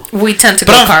 True. We tend to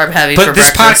But go I'm- carb heavy But for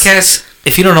this breakfast. podcast,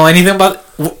 if you don't know anything about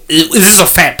it, this is a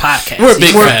fat podcast. We're a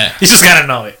big You- fat. You just gotta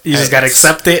know it. You just gotta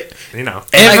accept it. You know.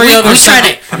 Every we- other we time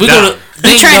try we go to.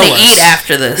 We're They trying know to us. eat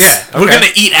after this. Yeah, we're gonna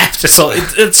eat after, so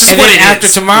it's just And what then it after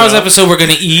is, tomorrow's you know? episode, we're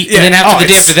gonna eat. Yeah. And then after Oh, the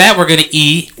day it's- after that, we're gonna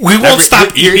eat. We won't stop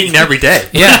You're eating every day.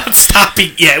 We're Yeah. not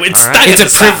stopping. Yeah, it's All right. not It's a gonna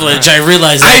stop. privilege. I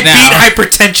realize I that now. beat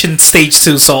hypertension stage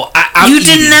 2, so I'm You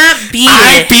eating. did not beat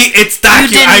I it. beat it's You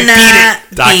documented. did I beat not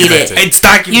beat Documented. it. it. It's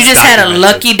documented. You just had a documented.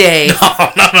 lucky day.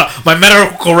 no. My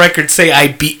medical records say I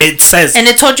beat. It says And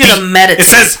it told you to beat. meditate. It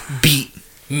says beat.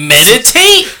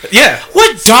 Meditate? Yeah,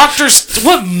 What doctors?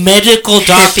 What medical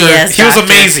doctor? Hippie-ass he was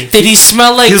doctor. amazing. Did he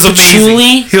smell like He was amazing.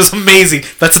 patchouli? He was amazing.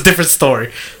 That's a different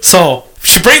story. So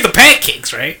she brings the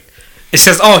pancakes, right? It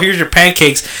says, "Oh, here's your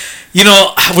pancakes." You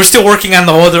know, we're still working on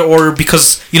the other order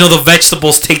because you know the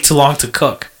vegetables take too long to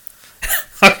cook.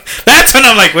 That's when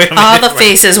I'm like, wait a minute. All the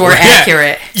faces were Yeah.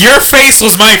 accurate. Your face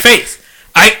was my face.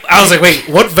 I was like, wait,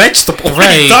 what vegetable?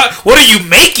 Right. What are you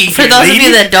making? For here, those of lady?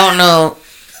 you that don't know,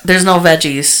 there's no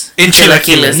veggies in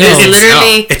chilaquiles, No. It's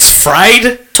literally it's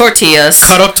fried, tortillas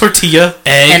cut up tortilla,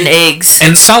 and eggs.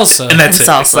 and salsa. and that's And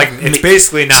it. salsa. It's like it's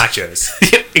basically nachos.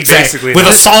 Exactly. Basically With a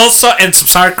not. salsa and some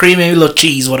sour cream, maybe a little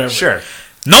cheese, whatever. Sure.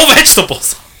 No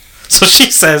vegetables. So she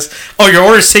says, "Oh, your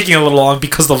order's taking a little long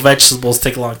because the vegetables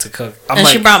take long to cook." I'm and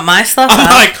like, she brought my stuff I'm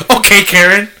out. like, okay,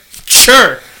 Karen,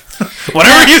 sure,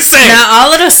 whatever you say. Now,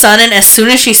 all of a sudden, as soon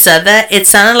as she said that, it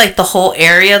sounded like the whole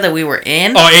area that we were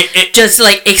in Oh, it just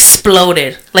like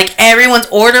exploded. Like everyone's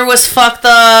order was fucked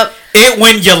up. It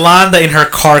went Yolanda in her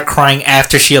car crying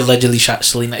after she allegedly shot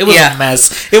Selena. It was Yeah. a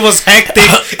mess. It was hectic.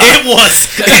 It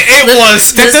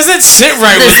was. That doesn't sit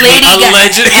right This with me. lady got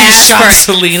Allegedly asked shot for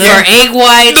Selena. for egg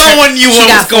whites. No one knew She what was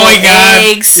got full going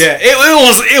on. eggs. Yeah, it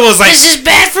was like This is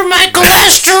bad for my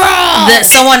cholesterol. That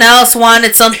someone else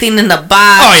wanted something in the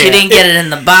box. Oh, She yeah. didn't get it in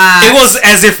the box. it was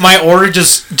as if my order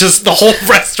just the whole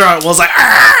restaurant was like.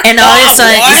 "Argh, And all of a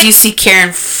sudden, what?" is you see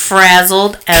Karen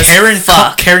frazzled as Karen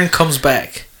fuck. Karen comes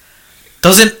back.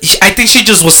 I think she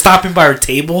just was stopping by her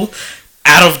table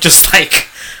out of just like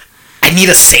I need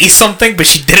to say something, but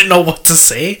she didn't know what to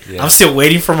say. Yeah. I'm still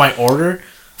waiting for my order.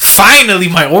 Finally,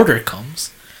 my order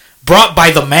comes. Brought by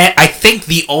the man, I think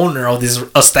the owner of this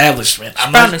establishment.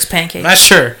 I'm Brown News pancakes. not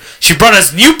sure. She brought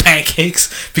us new pancakes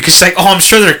because she's like, oh, I'm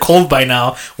sure they're cold by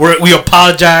now. We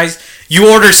apologize.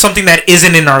 You ordered something that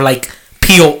isn't in our like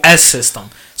POS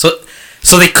system.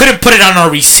 So they couldn't put it on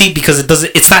our receipt because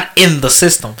it's not in the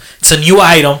system. It's a new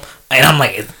item. And I'm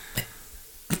like,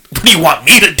 what do you want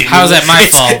me to do? How is that my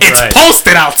fault? It's Right.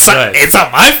 posted outside. Right. It's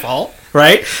not my fault,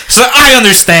 right? So I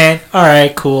understand. All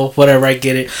right, cool, whatever. I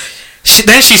get it.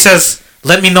 Then she says,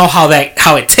 "Let me know how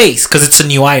it tastes because it's a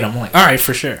new item." I'm like, all right,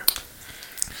 for sure.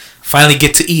 Finally,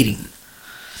 get to eating.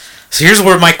 So here's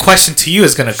where my question to you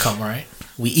is gonna come. Right?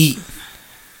 We eat.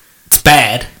 It's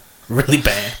bad, really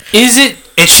bad. Is it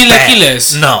It's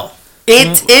chilaquiles? bad. No.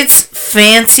 It's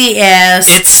fancy ass.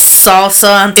 It's-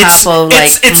 salsa on top of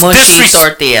like mushy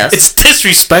tortillas. It's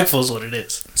disrespectful, is what it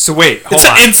is. So wait, hold It's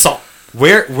on. an insult.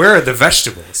 Where are the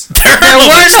vegetables? there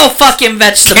were no fucking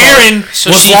vegetables. Karen So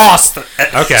was she- lost.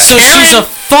 Okay. So she's a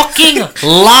fucking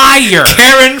liar.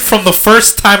 Karen, from the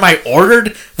first time I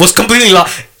ordered, was completely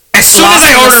lost. As soon Lost as I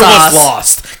in the ordered, was sauce.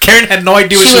 lost. Karen had no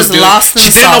idea what She she was was doing. lost in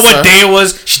She didn't know what salsa. day it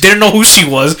was. She didn't know who she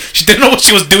was. She didn't know what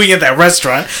she was doing at that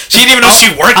restaurant. She didn't even know she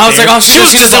worked I was there. like, oh, she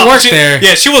doesn't just work she- there.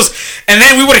 Yeah, she was. And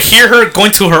then we would hear her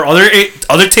going to her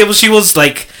other table. She was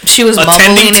like She was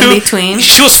attending mumbling to. in between.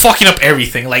 She was fucking up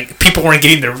everything. Like people weren't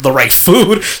getting the right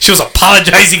food. She was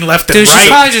apologizing left and Dude, she's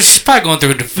right. she's probably going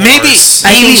through a divorce.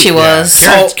 Maybe- I think she was.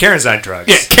 Karen's on drugs.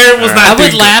 Yeah, Karen was All not. I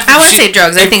would doing laugh. I if wouldn't say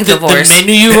drugs. I think the divorce.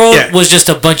 menu you wrote Yeah. was just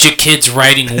a bunch of kids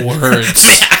writing words.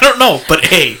 I don't know, but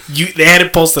hey, they had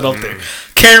it posted up there.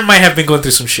 Karen might have been going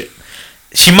through some shit.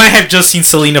 She might have just seen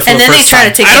Selena for And the then they first tried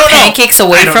time. to take I the don't know. pancakes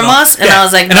away I don't from know. us, and I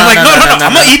was like, and no, I'm like, no, no, no, no, no,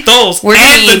 I'm no. gonna eat those We're and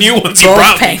gonna the eat new ones you both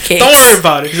brought me. pancakes. Don't worry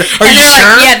about it. Are And you they're sure?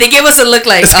 like, yeah, they gave us a look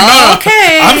like, No, oh,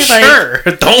 okay. I'm Like, sure.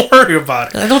 Don't worry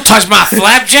about it. Don't touch my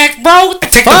flapjack, bro. I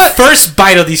take the first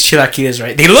bite of these chilaquiles,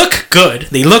 right? They look good.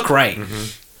 They look right.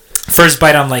 First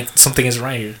bite, I'm like, something isn't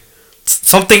right here.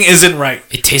 Something isn't right.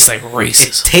 It tastes like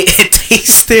racism. It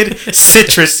tasted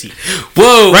citrusy.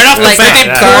 Whoa. Right off the like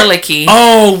bat. garlicky.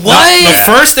 Oh, No, what?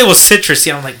 no, first it was citrusy.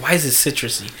 And I'm like, why is it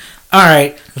citrusy? All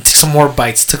right, I took some more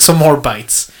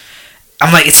bites.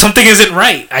 I'm like, something isn't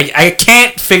right. I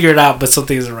can't figure it out, but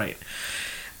something isn't right.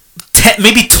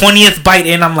 Maybe 20th bite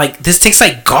in, I'm like, this tastes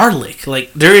like garlic.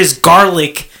 Like there is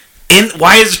garlic in.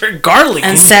 Why is there garlic?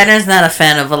 And in Saturn's not a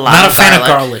fan of a lot Not of a fan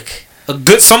garlic. of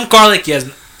garlic. Some garlic, yes.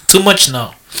 Too much,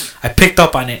 no. I picked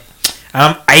up on it.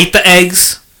 I ate the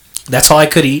eggs. That's all I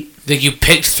could eat. Like you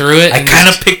picked through it. I and kind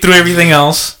of picked through everything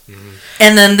else.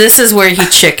 And then this is where he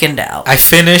chickened out. I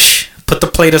finish, put the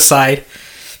plate aside,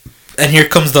 and here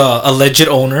comes the alleged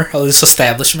owner of this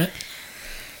establishment.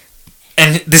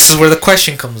 And this is where the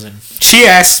question comes in. She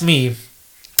asked me,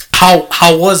 how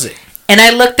was it? And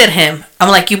I looked at him. I'm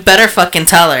like, you better fucking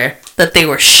tell her that they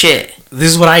were shit.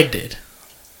 This is what I did.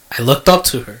 I looked up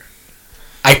to her.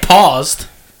 I paused.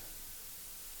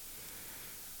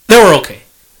 They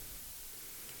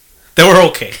were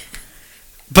okay.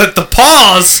 But the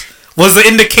pause was the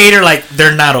indicator, like,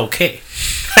 they're not okay.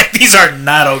 Like, these are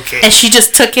not okay. And she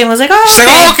just took it and was like, oh, She's okay.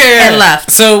 like, oh, okay. And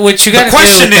left. So what you got to do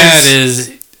question with that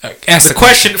is ask The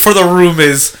question for the room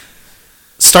is,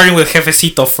 starting with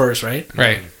Jefecito first, right?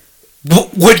 Right.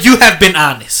 Would you have been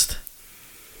honest?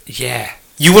 Yeah.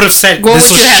 You would have said, What this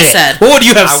would was you have shit. said? What would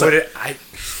you have I said? would.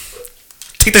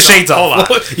 Take the shades hold off.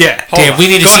 on. Yeah. Damn, we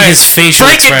need to Go see ahead. his facial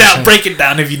expression. Break it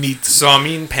down if you need to. So I'm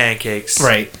eating pancakes.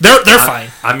 Right. They're fine.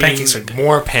 I'm Pancakes are eating good.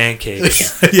 more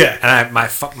pancakes. Yeah. And my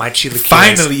chilaquiles.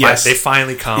 Finally, yes. They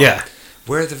finally come. Yeah.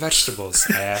 Where are the vegetables?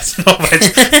 I asked. No, but-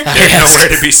 They're nowhere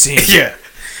to be seen. yeah.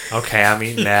 Okay, I'm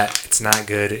eating that. It's not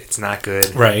good. It's not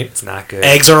good. Right. It's not good.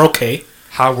 Eggs are okay.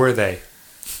 How were they?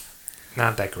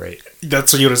 Not that great.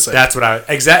 That's what you would have said. That's what I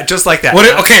just like that. What?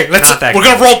 Not- Okay, not that we're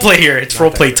great. gonna role play here. It's Not role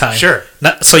that play great. time. Sure.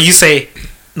 So you say,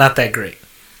 not that great.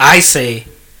 I say,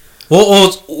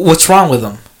 well, what's wrong with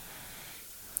them?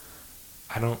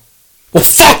 I don't. Well,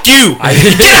 fuck you.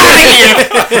 Get out of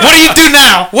here. What do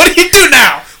you do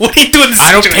now? What do you do in this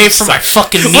I don't pay situation? for my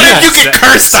fucking meals. What if you get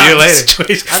cursed See out you in this later.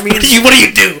 situation? I mean- what do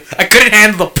you do? I couldn't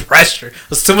handle the pressure.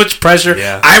 There's too much pressure.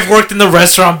 Yeah. I've worked in the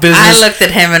restaurant business. I looked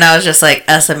at him and I was just like,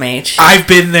 SMH. I've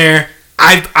been there.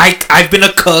 I've been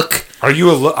a cook. Are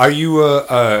you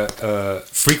a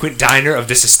frequent diner of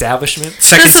this establishment?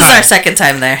 Second This is time. our second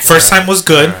time there. First time was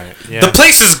good. Alright, yeah. The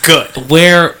place is good.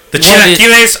 Where The what is-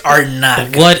 chilaquiles are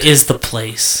not good. What is the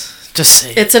place? Just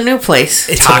say it. It's a new place.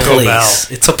 It's Taco a place.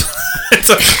 Bell. It's a. It's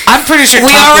a. I'm pretty sure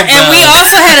We Taco are, and we Bell-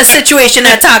 also had a situation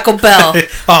at Taco Bell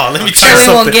Oh, let me tell that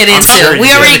you we won't something. get into. sure you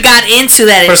we already did. got into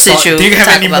that First of all, situation. do you have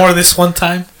Taco any Bell. more of this one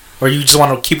time, or you just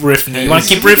want to keep riffing it? You want to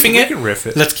keep riffing We it? can riff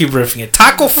it. Let's keep riffing it.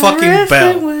 Taco fucking Riffing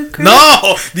Bell. with Chris.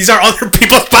 No, these are other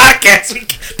people's podcasts.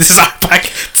 This is our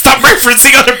podcast. Stop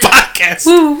referencing other podcasts.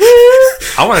 Woo, woo.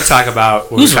 I want to talk about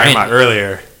what we Who's were talking Randy? about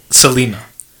earlier. Selena.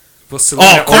 Well,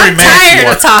 Selena- Corey I'm tired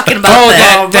Mansfield. of talking about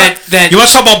Oh, that. that You want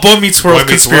to talk about Boy Meets World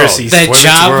Boy Meets conspiracies? that Boy Meets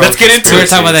job. World Let's get into it. We were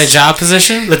talking about that conspiracies. job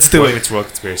position. Let's do Boy it. Meets World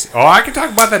conspiracy. Oh, I can talk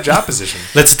about that job position.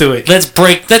 Let's do it. Let's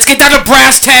get down to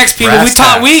brass tacks, people.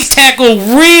 Brass We tacks. tackle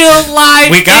real life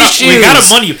We got a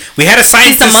money. We had a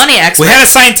scientist. He's the money expert. We had a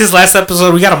scientist last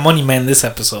episode. We got a money man this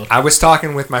episode. I was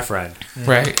talking with my friend.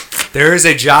 Right. There is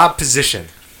a job position,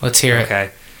 Let's hear it.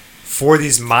 okay, for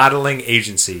these modeling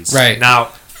agencies. Right. Now,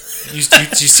 you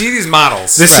see these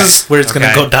models. This is where it's gonna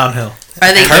Okay. go downhill.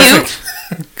 Are they Perfect.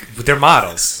 cute? They're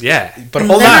models. Yeah. But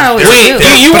hold They're on. not always Wait,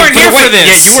 cute. You weren't here for wait.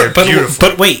 this. Yeah, you were. They're beautiful.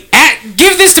 But wait.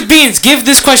 Give this to Beans. Give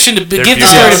this question to They're give the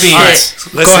story to beautiful. Beans. All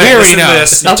right. Listen, ahead. listen We to already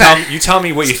this. know. You tell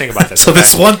me what you think about this. So okay?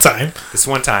 this one time, This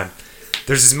one time,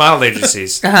 there's these model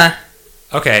agencies. Uh-huh.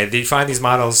 Okay, they find these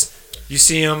models. You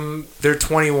see them, they're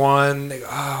 21. They go,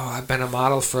 oh, I've been a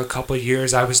model for a couple of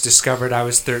years. I was discovered I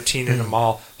was 13 in a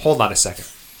mall. Hold on a second.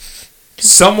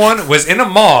 Someone was in a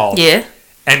mall Yeah.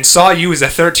 and saw you as a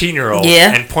 13-year-old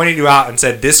Yeah. and pointed you out and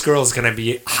said, this girl's going to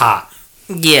be hot.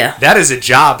 Yeah. That is a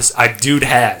job a dude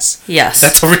has. Yes.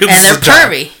 That's a real- And this they're is a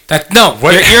job.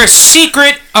 pervy. You're a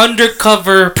secret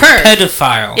undercover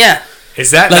pedophile. Yeah.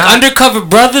 Is that Like not, undercover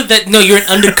brother. You're an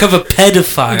undercover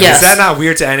pedophile. Yes. is that not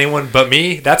weird to anyone but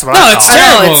me? That's what No, I it's thought.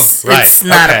 terrible. No, it's Right,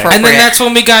 not okay. appropriate. And then that's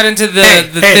when we got into the Hey,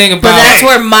 thing hey, about. but that's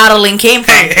where modeling came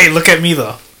from. hey, look at me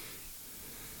though.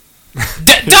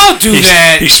 Don't do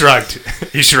that. He shrugged.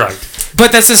 He shrugged.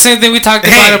 But that's the same thing we talked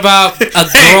Hey. about a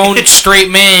grown straight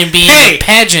man being Hey. a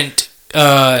pageant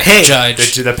Hey.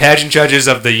 judge. The pageant judges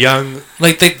of the young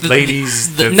Like the ladies.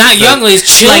 not young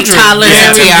ladies, children. toddlers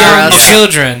and Young tiaras.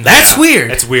 children. That's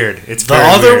weird. It's weird. It's The very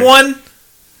other weird. one,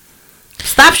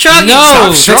 Stop shrugging. No,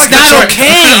 Stop that's shrugging. not Shrug.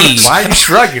 okay. Why are you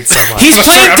shrugging so much? He's I'm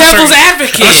playing sorry, I'm devil's sorry.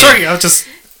 advocate. I'm sorry. I was just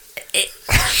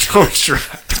Don't shrug.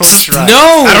 Don't shrug.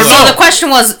 No, I don't So know. the question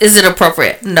was, is it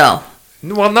appropriate? No.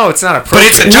 Well, no, it's not But appropriate.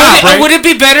 it's a job, right? Would it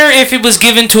be better if it was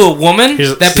given to a woman?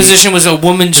 Here's- That see, position was a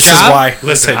woman's This job. is why.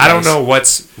 Listen, I don't know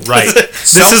what's right.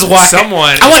 This is why.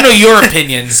 someone. I want to know your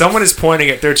opinion, Someone is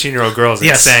pointing at 13-year-old girls and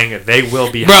Yes. saying that they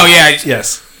will be bro. hot. Yeah,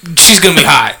 Yes. she's gonna be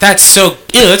hot. That's so.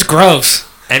 Ew, that's gross.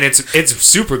 And it's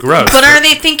super gross. But are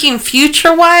they thinking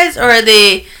future-wise, or are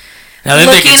they Now they're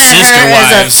looking thinking at sister her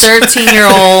wives. as a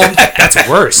 13-year-old That's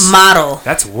worse. model?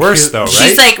 That's worse, though, right?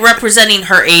 She's like representing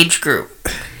her age group,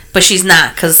 but she's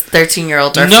not, because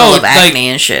 13-year-olds are No, full of like- acne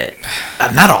and shit.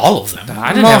 Not all of them. I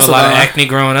didn't Most have of a lot of them. acne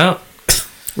growing up.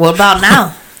 What about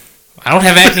now? I don't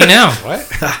have acne now. what?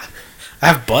 I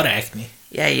have butt acne.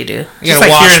 Yeah, you do. You Just gotta like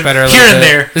wash here- better. A here little and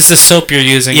bit. there. This is the soap you're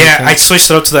using. Yeah, you I think.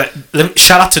 switched it up to that.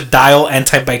 Shout out to Dial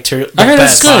antibacterial. The I heard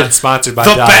best. that's good. Sponsored by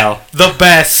The, Dial. the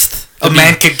best a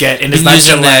man could get, and it's Been not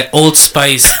using Gillette. that Old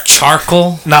Spice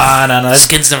charcoal. Nah. That's,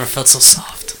 Skin's never felt so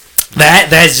soft.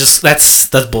 that's just that's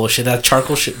bullshit. That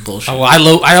charcoal shit bullshit. Oh,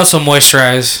 well, I also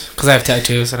moisturize because I have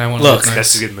tattoos and I want to Look, look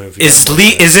That's nice. a good move. Is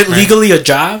it legally a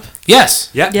job? Yes.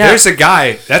 Yeah, Yeah. there's a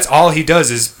guy. That's all he does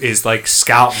is like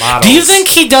scout models. Do you think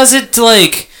he does it to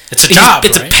like? It's a job.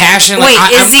 It's right? a passion. Wait,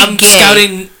 like, is he I'm gay?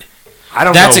 scouting. I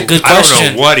don't That's know. a good I don't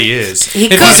question. know what he is. He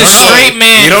If could he's a be. straight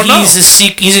man, You don't know.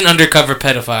 he's an undercover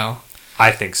pedophile.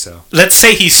 I think so. Let's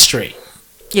say he's straight,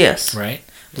 Yes. right?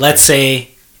 Let's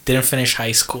say didn't finish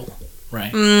high school,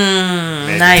 right?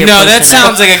 Now you're No, that pushing it.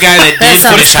 sounds like a guy that That did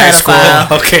sounds finish high school.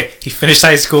 pedophile. Okay, he finished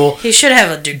high school. He should have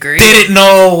a degree. Didn't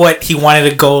know what he wanted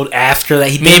to go after that.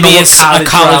 He didn't Maybe know it's what a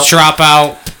college route.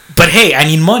 dropout. But hey, I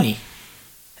need money.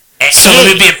 So Hey.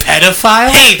 would it be a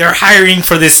pedophile? Hey, they're hiring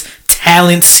for this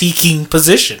talent-seeking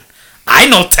position. I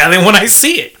know talent when I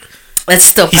see it. It's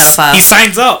still He pedophile.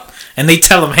 signs up, and they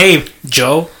tell him, "Hey,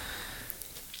 Joe,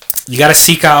 you got to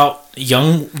seek out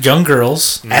young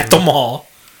girls at the mall,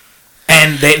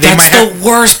 and they That's might have the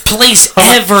worst place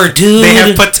ever, dude. they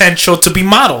have potential to be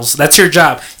models. That's your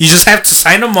job. You just have to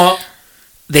sign them up.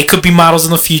 They could be models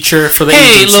in the future for the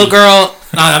Hey, agency. little girl.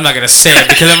 No, I'm not gonna say it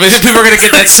because people are gonna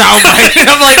get that soundbite.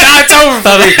 I'm like, nah, it's over.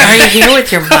 Are you here with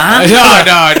your mom? No,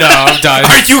 I'm done.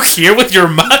 Are you here with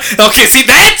your mom? Okay, see,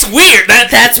 that's weird.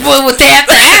 That's what they have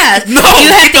to ask. No,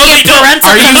 you have to no, get they don't. parental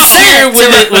Are you here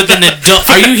consent. with an adult?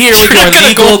 Are you here with You're your not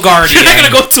gonna legal go- guardian? You're not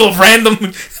gonna go to a random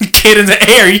kid and say,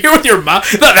 "Hey, are you here with your mom?"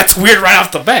 No, that's weird right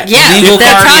off the bat. Yeah, Legal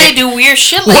they'll guardian. probably do weird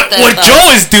shit like that. What though.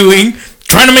 Joe is doing,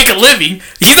 trying to make a living,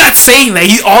 he's not saying that.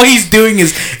 All he's doing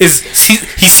is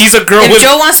he sees a girl If with.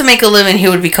 Joe wants to make a living, he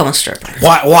would become a stripper.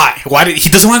 Why did he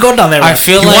doesn't want to go down there? I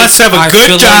feel he like wants to have I a good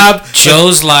feel job, like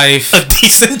Joe's life. a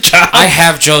decent job. I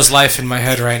have Joe's life in my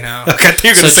head right now. Okay, I think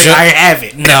you're gonna So say Joe- I have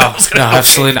it. No,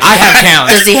 absolutely not. I have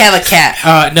Does talent. he have a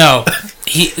cat? No,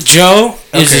 Joe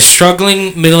is Okay. a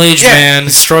struggling middle-aged man.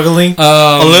 He's struggling.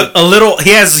 Um, a little.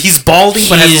 He's balding,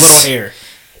 but has he's- little hair.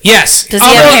 Yes. Does he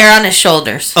have hair on his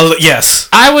shoulders? Yes,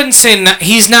 I wouldn't say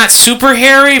he's not super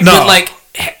hairy, No. but like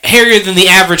hairier than the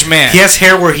average man. he has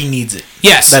hair where he needs it.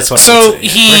 Yes. That's what I So would say.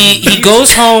 he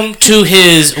goes home to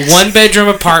his one-bedroom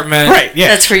apartment. Right. Yeah.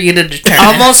 That's for you to determine.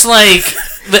 Almost like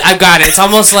I got it. It's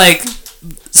almost like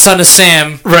Son of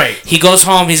Sam. right. He goes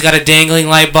home. He's got a dangling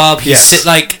light bulb. Yes.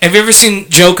 Have you ever seen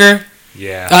Joker?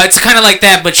 Yeah. It's kind of like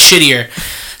that, but shittier.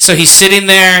 So he's sitting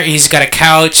there. He's got a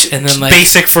couch, and then like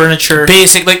Basic furniture.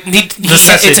 basic like it's a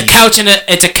Necessities. couch and a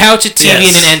TV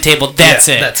Yes. and an end table. That's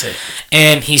Yeah, it. That's it.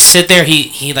 And he sit there.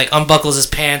 He like unbuckles his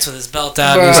pants with his belt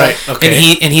out. Right. He's like- Right,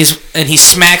 okay. And he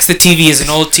smacks the TV as an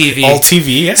old TV. All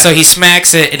TV. Yeah. So he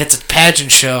smacks it, and it's a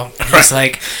pageant show. And he's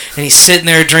like, and he's sitting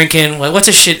there drinking. Like, what's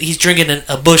a shit? He's drinking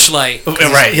a Busch Light,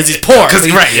 Right. Because he's poor,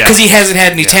 Right, yeah. Because he hasn't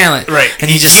had any talent, Right. And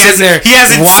he's just He sitting there. hasn't- he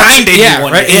hasn't signed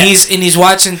anyone right? yet. And he's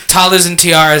watching Toddlers and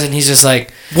Tiaras, and he's just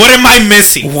like, What am I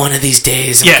missing? one of these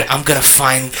days, Yeah. I'm gonna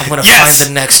find Yes. the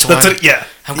next one. That's it. Yeah.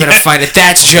 I'm gonna Yeah. find it.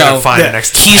 That's I'm gonna Joe. find Yeah. the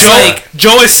next. He's Joe, like,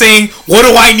 Joe is saying, "What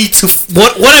do I need to?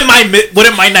 What am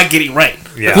I not getting right?"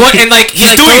 Yeah. what? And like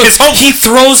He's doing his homework. he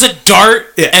throws a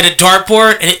dart Yeah. at a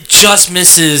dartboard, and it just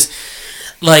misses,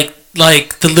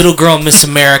 like the little girl in Miss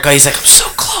America. He's like, I'm so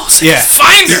close. Yeah.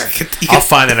 Find her. I'll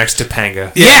find the next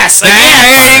Topanga. Yes. Like, yeah.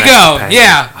 There you go. Topanga.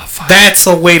 Yeah. I'll find That's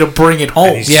a way to bring it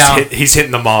home. He's Yeah. he's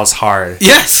hitting the malls hard.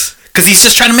 Yes, because he's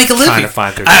just trying to make a living. Trying to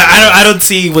find their I don't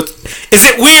see what. Is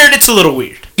it weird? It's a little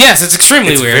weird. Yes, it's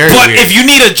extremely It's weird. very- But weird. if you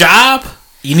need a job,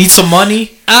 you need some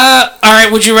money. All right.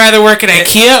 Would you rather work at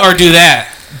IKEA or do that?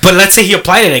 But let's say he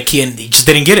applied at IKEA and he just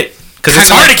didn't get it because it's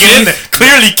Kinda hard to like get in Keith. there.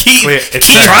 Clearly, Keith. Wait, it's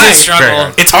Keith very- tried. very struggle.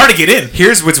 hard. It's hard to get in.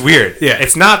 Here's what's weird. Yeah.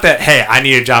 It's not that, hey, I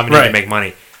need a job and need to Right. make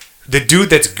money. The dude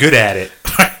that's good at it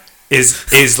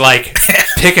is like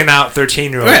picking out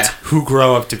 13-year-olds Yeah. who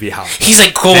grow up to be hot. He's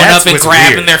like going That's up and what's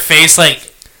grabbing weird. their face, like,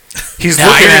 He's Nah,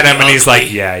 looking you're at him and he's ugly.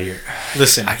 like, yeah, you're.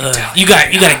 Listen, you got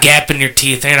a gap in your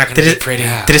teeth. They're not gonna did be it pretty.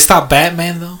 Did it stop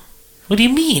Batman though? What do you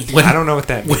mean? I don't know what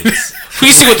that means. Who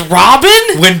you see with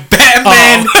Robin? When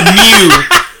Batman knew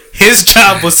his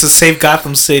job was to save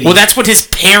Gotham City. Well, that's what his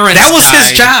parents. That was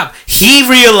his died. job. He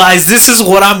realized this is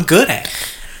what I'm good at.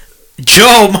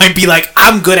 Joe might be like,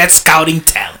 I'm good at scouting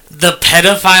talent. The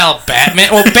pedophile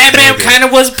Batman. Well, Batman Maybe. kind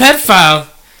of was a pedophile.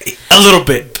 A little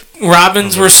bit.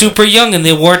 Robins were super young and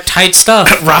they wore tight stuff.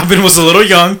 Robin was a little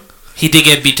young, He did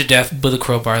get beat to death with a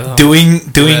crowbar, though. doing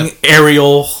Yeah.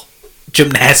 aerial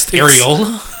gymnastics.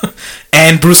 Areola?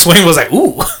 And Bruce Wayne was like,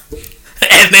 ooh.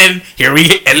 And then we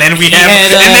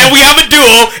have a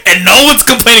duo, and no one's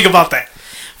complaining about that.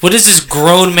 What is this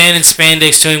grown man in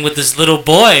spandex doing with this little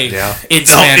boy Yeah. in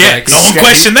No, yeah, spandex? no one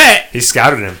questioned that. He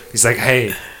scouted him. He's like,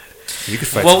 hey, you could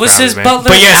fight. What some was crowds, his man. butler?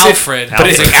 But yes, Alfred. but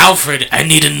It's it- like, Alfred, I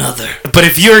need another. But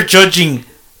if you're judging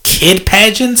kid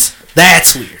pageants,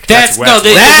 that's weird. That's wet. no.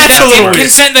 That's a little weird.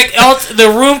 consent. Like the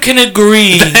room can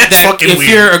agree That's that fucking if weird.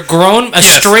 you're a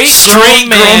straight grown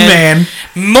man,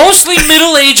 mostly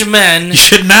middle-aged men, you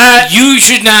should not. you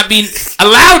should not be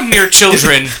allowed near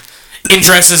children in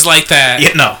dresses like that.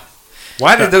 Yeah, no.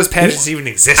 Why did those pageants even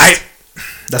exist?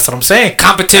 That's what I'm saying.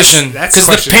 Competition, That's because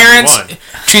the question number parents one.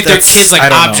 treat their That's- kids like I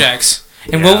don't know. objects.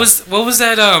 And Yeah. what was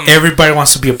that? Everybody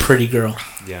wants to be a pretty girl.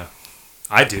 Yeah,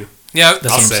 I do. Yeah, That's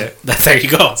I'll what I'm say saying. it. There you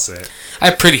go. I'll say it. I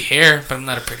have pretty hair, but I'm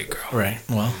not a pretty girl. Right.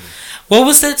 Well. What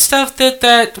was that stuff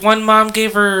that one mom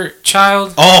gave her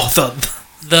child? Oh,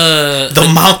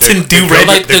 the Mountain Dew the Red.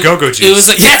 like the Go-Go juice. It was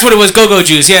like, that's what it was. Go-Go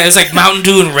juice. Yeah, it was like Mountain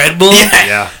Dew and Red Bull.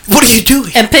 Yeah. What are you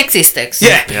doing? And pixie sticks.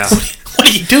 Yeah. Yeah. What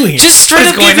are you doing? Just What straight is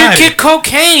up going give your on? kid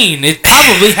cocaine. It's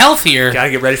probably healthier. Gotta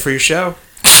get ready for your show.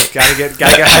 Gotta get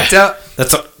hyped up.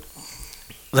 That's a.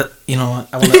 You know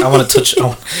what? I want to touch. I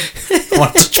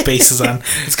want to touch bases on.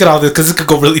 Let's get all this because it could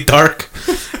go really dark.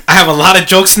 I have a lot of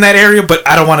jokes in that area, but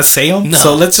I don't want to say them. No.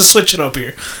 So let's just switch it up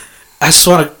here. I just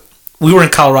want to. we were in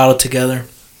Colorado together.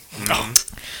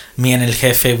 Me and El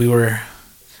Jefe, we were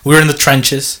in the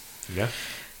trenches. Yeah.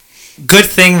 Good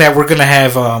thing that we're gonna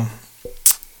have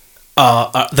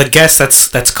the guest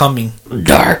that's coming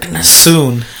Darkness.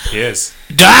 soon. He is.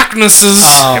 Darknesses.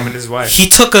 Him and his wife. He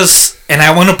took us, and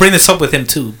I want to bring this up with him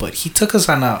too. But he took us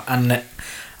on a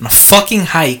fucking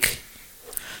hike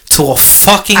to a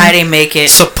fucking I didn't make it.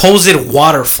 supposed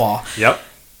waterfall. Yep.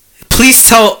 Please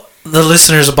tell the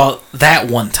listeners about that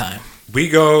one time. We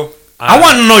go. I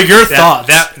want to know your thoughts.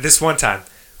 This one time.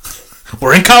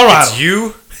 We're in Colorado. It's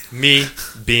you, me,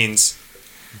 Beans,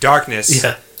 Darkness.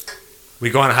 Yeah. We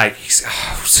go on a hike. He's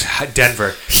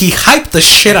Denver. He hyped the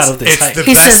shit out of this It's hike. the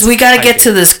He best says we gotta get hiking.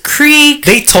 to this creek.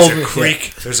 They told There's me a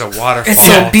creek. There's a waterfall. It's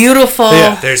so beautiful.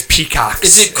 Yeah. There's peacocks.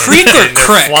 Is it creek or and they're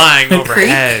creek? flying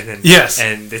overhead. And, Yes.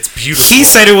 And it's beautiful. He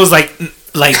said it was like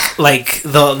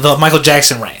the Michael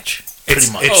Jackson Ranch.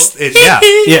 Pretty much. Yeah.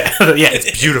 Yeah. Yeah.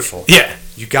 It's beautiful. Yeah.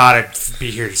 You gotta be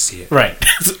here to see it. Right.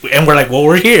 And we're like, well,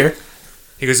 we're here.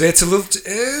 He goes, it's a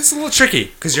little tricky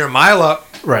because you're a mile up.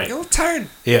 Right. You're a little tired.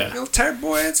 Yeah. You're a little tired,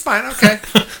 boy. It's fine. Okay.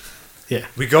 Yeah.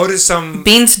 We go to some.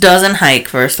 Beans doesn't hike,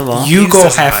 first of all. You Beans go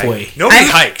doesn't halfway. hike. Nobody I'm-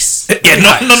 hikes. Yeah.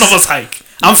 Nobody None of hikes. us hike.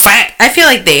 I'm fat. I feel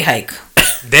like they hike.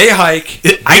 They hike.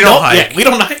 I We don't hike. Yeah, we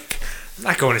don't hike. I'm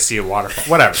not going to see a waterfall.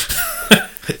 Whatever.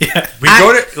 Yeah. We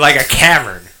go to like a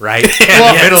cavern, right?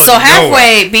 Well, Middle of so halfway,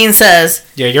 nowhere. Bean says,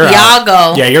 Yeah, you're y'all out.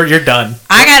 go. Yeah, you're done.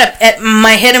 I gotta.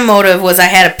 My hidden motive was I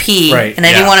had to pee, Right. and I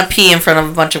didn't Yeah. want to pee in front of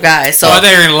a bunch of guys. So Oh,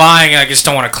 they're lying. I just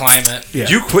don't want to climb it. Yeah.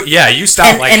 You quit. Yeah, you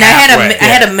stopped like and halfway. I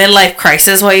had a midlife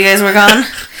crisis while you guys were gone.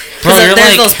 Bro, Because you're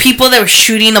there's like those people that were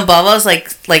shooting above us,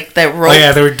 like that rope. Oh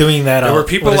yeah, they were doing that. There were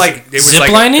people what is like it was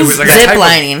like Ziplining? it was like a Zip type of-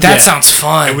 lining. that Yeah. sounds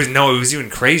fun. It was even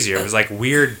crazier. It was like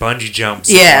weird bungee jumps.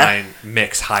 Yeah. Line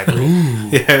mix hybrid.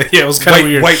 Yeah, it was kind of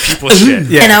weird. White people shit.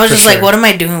 Yeah, and I was for just like, sure. what am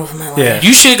I doing with my life? Yeah.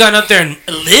 You should have gotten up there and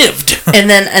lived. And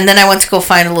then I went to go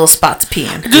find a little spot to pee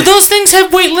in. Do those things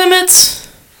have weight limits?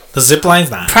 The zip line's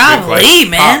not. Probably,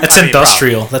 man. That's I mean,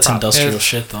 industrial. probably. That's industrial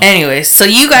shit though. Anyways, so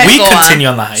you guys We go continue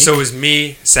on. on the hike. So it was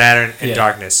me, Saturn, and Yeah.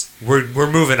 Darkness. We're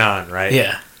moving on, right?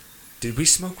 yeah. Did we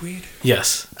smoke weed?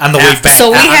 Yes. On the way After- back.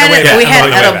 So we On the had way back, we on had the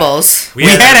way back. edibles. We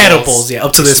had edibles, yeah,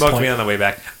 up to We this smoked point. weed on the way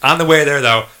back. On the way there,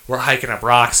 though, we're hiking up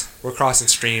rocks. We're crossing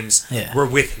streams. Yeah. We're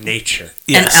with nature. And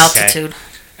Yes. altitude.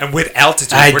 And with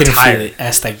altitude, I we're didn't tired. feel it.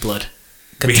 Aztec blood.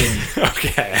 We- Continue.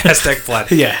 okay, Aztec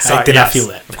blood. Yeah, I did not feel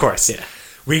that. Of course. Yeah.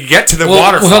 We get to the Well,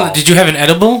 waterfall. did you have an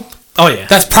edible? Oh yeah.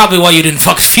 That's probably why you didn't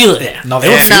fucking feel it. Yeah. No, they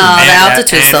were And- feeling No, it. the and-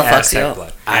 altitude and still fucks Aztec you up.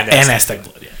 blood. And Aztec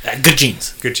blood. Yeah. Good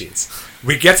genes. Good genes.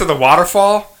 We get to the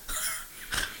waterfall.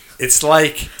 It's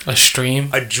like A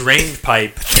stream. a drain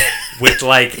pipe with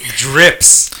like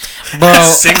drips. Bro,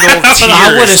 Single I would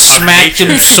have tears of smacked him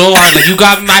nature. so hard. Like, you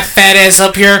got my fat ass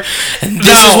up here, and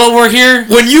this No. is what we're here?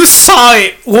 When you saw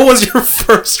it, what was your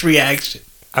first reaction?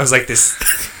 I was like, this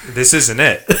isn't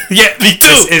it. Yeah, me too.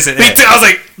 This isn't me it. too. I was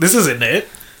like, this isn't it.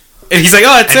 And he's like,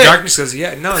 oh, it's And it. Darkness goes,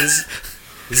 yeah, no, this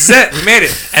is it. We made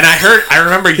it. And I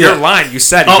remember your Yeah. line. You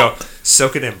said, you Oh. go,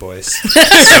 soak it in, boys. Soak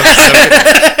it in.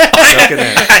 Soak it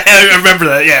in. I remember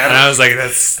that. And Yeah. I was like,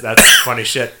 that's funny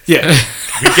shit. Yeah.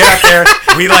 We get up there.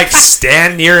 We like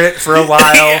stand near it for a while.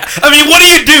 I mean, what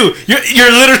do?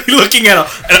 You're literally looking at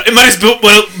it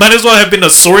might as well have been a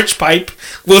storage pipe.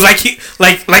 Well, like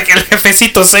El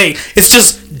Jefecito saying, it's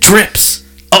just drips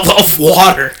of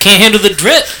water. Can't handle the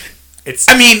drip. It's.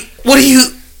 I mean, what do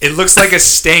you? It looks like a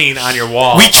stain on your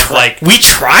wall. We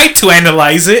tried to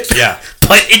analyze it. Yeah.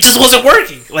 But it just wasn't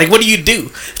working. Like, what do you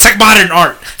do? It's like modern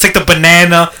art. It's like the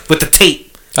banana with the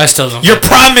tape. I still don't. You're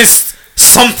promised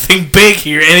something big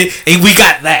here, and we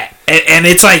got that. And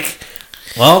it's like,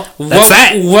 well, that's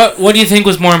that. What do you think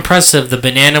was more impressive, the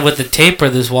banana with the tape or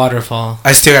this waterfall?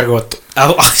 I still gotta go with.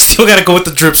 I still gotta go with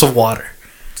the drips of water.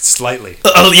 Slightly.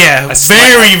 Oh yeah, A very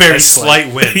slight- a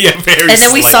slight wind. Yeah, very. And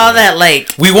then we slight saw wind. that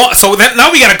like We want so that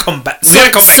now we gotta come back. We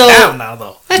gotta come back So- down now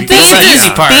though. That's Beans the is, easy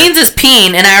part. Beans is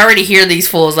peeing, and I already hear these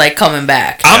fools like coming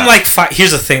back. I'm like five.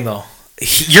 Here's the thing though.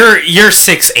 You're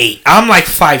 6'8". I'm like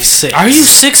 5'6". Are you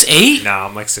 6'8"? No,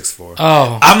 I'm like 6'4".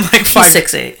 Oh. I'm like He's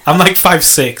 5'6". 6'8". I'm like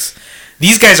 5'6".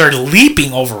 These guys are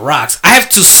leaping over rocks. I have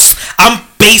to. I'm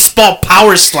baseball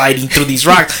power sliding through these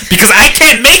rocks because I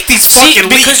can't make these See, fucking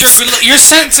leaps. because your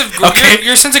sense of Okay.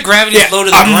 your sense of gravity Yeah, is low to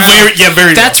the I'm ground.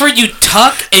 very. That's low. where you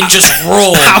tuck and just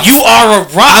roll. I'm- You are a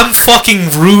rock. I'm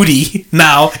fucking Rudy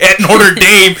now at Notre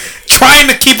Dame, trying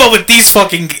to keep up with these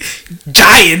fucking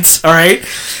giants. All right,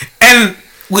 and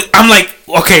I'm like,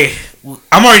 okay,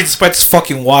 I'm already despite this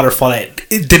fucking waterfall that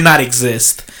it did not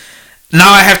exist.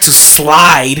 Now I have to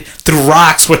slide through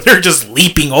rocks where they're just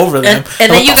leaping over them. And then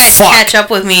What you the guys fuck? catch up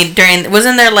with me during.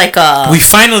 Wasn't there like a? We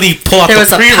finally pull out There the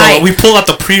was a pre-roll. pipe. We pull out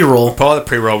the pre-roll Pull out the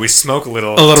pre-roll. We smoke a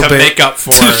little a little to bit make up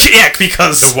for yeah,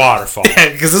 because the waterfall.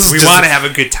 Yeah, because this is We just- want to have a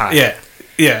good time.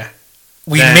 yeah.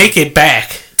 We Then- make it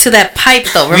back. to that pipe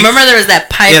though. Remember there was that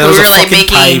pipe Yeah, there where we was were a like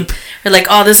fucking making. pipe. We're like,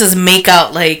 oh, this is make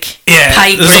out like Yeah,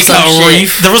 pipe or there's some a shit.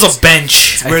 reef. There was a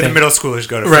bench. I Where the think. middle schoolers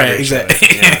go to Right, finger each other.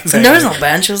 exactly. Yeah. Exactly. There was no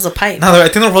bench. It was a pipe. No, I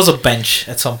think there was a bench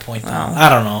at some point. Though. I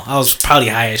don't know. I was probably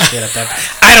high as shit at that.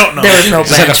 I don't know. There was no It's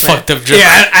like a bench. man. fucked up joke.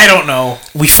 Yeah, I don't know.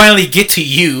 We finally get to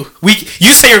you.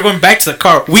 You say you're going back to the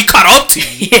car. We caught up to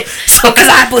you. So because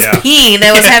I was Yeah. peeing,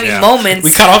 I was having Yeah. moments.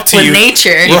 We caught up to with you.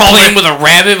 nature. You We're all playing in- with a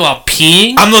rabbit while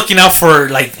peeing? I'm looking out for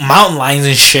like mountain lions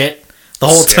and shit. The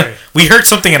whole Scary. time. We heard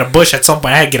something in a bush at some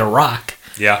point. I had to get a rock.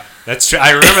 Yeah, that's true. I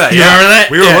remember that. You yeah. remember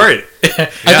that? We were Yeah. worried.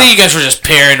 I think you guys were just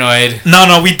paranoid.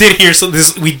 No, we did hear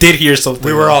something. We did hear something.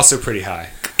 We were also pretty high.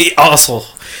 Also,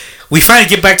 we finally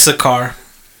get back to the car.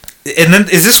 And then,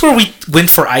 is this where we went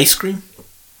for ice cream?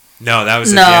 No, that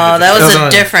was No, at the end of the that trip. was That a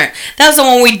was different. That was the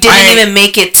one we didn't I- even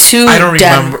make it to I don't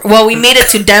Denver. remember. Well, we made it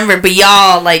to Denver, but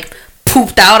y'all like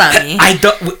pooped out on me.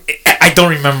 I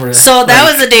don't remember that. So that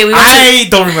was the day we went to- I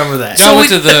don't remember that. Y'all So went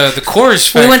we- to the Coors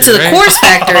factory, We went to the right? Coors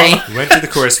factory. We went to the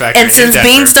Coors factory. And in since Denver.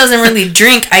 Beans doesn't really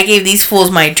drink, I gave these fools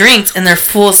my drinks, and they're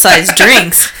full size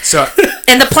drinks. So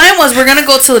And the plan was we're gonna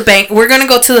go to the bank, we're gonna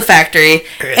go to the factory,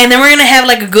 and then we're gonna have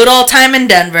like a good old time in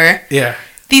Denver. Yeah.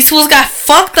 These fools got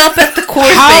fucked up at the Coors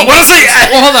How- bank. What is it?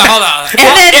 Well, hold on.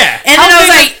 And then, yeah. and then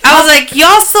I was like,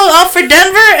 y'all still up for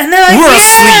Denver? And they're like, We were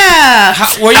yeah.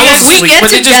 Were you And guys we asleep? get Were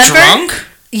to they just Denver. drunk?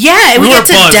 Yeah, We we were get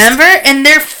to buzzed. Denver, and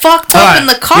they're fucked up in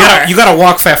the car. You gotta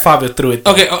walk Fat Fabio through it.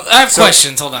 though. Okay, I have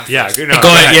questions. Hold on. yeah, good. Go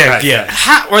ahead. Yeah.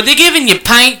 How, were they giving you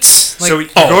pints? Like, So you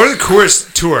go to the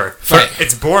Coors tour. Right.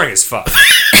 It's boring as fuck.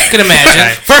 I can imagine.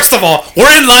 Okay. First of all,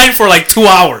 we're in line for like 2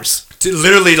 hours.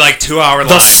 Literally like 2 hour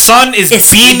The line. sun is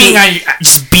It's beaming heat. on you,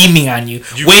 just beaming on you,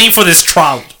 You- waiting for this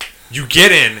trolley. You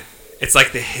get in. It's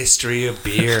like the history of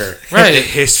beer. Right. The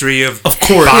history of Of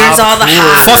course. Here's all the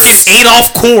hops. Fucking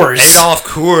Adolf Coors. Adolf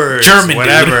Coors. German,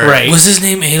 whatever. dude. Right. Was his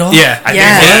name Adolf? Yeah. I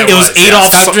Yeah. think It was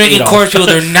Adolf. Stop drinking Adolf. Coors, people.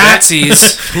 They're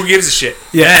Nazis. Who gives a shit?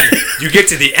 Yeah. Then you get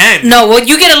to the end. No, well,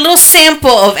 you get a little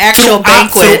sample of actual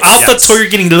banquets. Throughout the Yes. tour, you're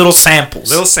getting little samples.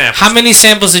 Little samples. How many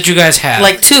samples did you guys have?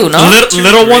 Like two, no?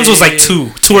 Little ones was like Three.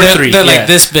 two or they're, three. They're yeah. like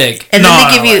this big, And then No,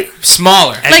 they give no, you,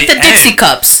 smaller. At like the the Dixie end.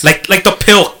 cups. like the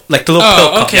pill, like the little pill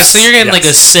Oh, cups. okay. So you're getting like a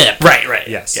Yes. sip. Right.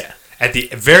 Yes. Yeah. At the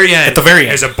very end. At the very end.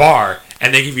 There's a bar,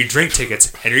 and they give you drink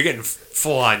tickets, and you're getting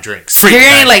full on drinks. Free. You're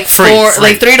getting like Free, four, free.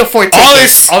 like 3 to 4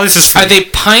 tickets. All this is free. Are they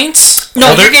pints? No, Oh,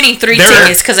 you're they're- getting 3 they're-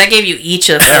 tickets because I gave you each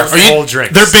of They're those. full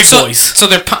drinks. They're big So, boys. so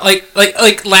they're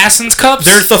like Lassen's cups.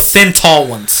 They're the thin, tall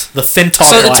ones. The thin, tall.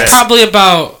 so ones. it's probably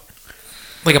about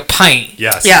like a pint.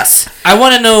 Yes. Yes. I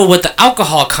want to know what the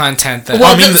alcohol content then.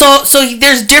 Well, I mean, so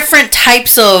there's different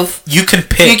types of. you can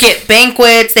pick. You get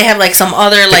banquets. They have like some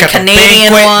other They like got the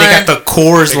Canadian banquet, one. They got the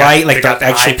Coors They got- Light, like they the got the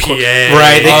actual IPA.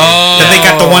 right? Then they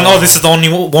got the one. Oh. Oh, this is the only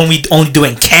one we only do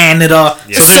in Canada.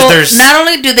 Yeah. So So there's not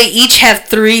only do they each have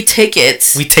 3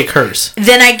 tickets, we take hers.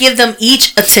 then I give them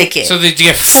each a ticket. So did you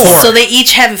get 4? So they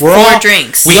each have We're 4 all-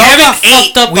 drinks. We Y'all haven't got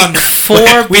fucked up on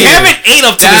 4 We beers. haven't ate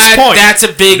up to this point. That's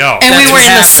a big. No. and we that's were in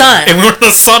the happened. sun. And we were in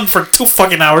the sun for 2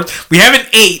 fucking hours. We haven't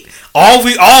ate. All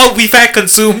we've had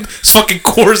consumed is fucking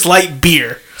Coors Light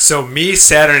beer. So me,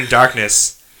 Saturn, and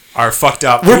Darkness are fucked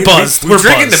up. We're buzzed. We're We're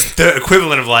drinking buzzed. the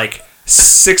equivalent of like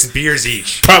 6 beers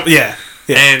each, Probably yeah.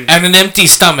 and And an empty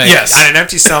stomach. Yes. on an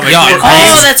empty stomach. Yeah. we're Oh,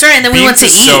 all- that's right. And then we Beans went to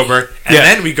is eat. sober, and Yeah.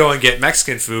 then we go and get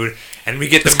Mexican food, and we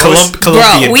get the It's most.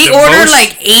 Colombian. Bro, we the ordered most-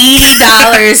 like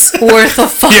 $80 worth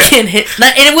of fucking hit.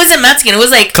 And it wasn't Mexican. It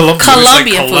was like Colombian.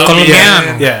 Colombian, It was like food.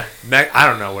 Colombian. yeah. I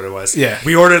don't know what it was. Yeah.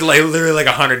 we ordered like literally like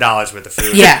 $100 worth of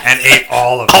food. Yeah. and ate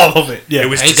all of it. All of it. Yeah. It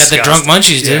was I got the disgusting. drunk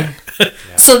munchies, dude.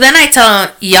 So then I tell them,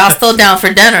 y'all still down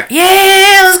for Denver?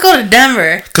 Yeah, let's go to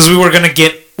Denver. Because we were gonna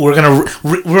get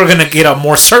a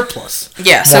more surplus.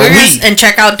 Yeah, so More we're weed. gonna and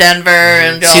check out Denver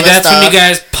and do all See, this that's stuff. when you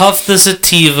guys puff the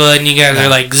sativa and you guys are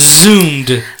like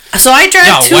zoomed. So I drive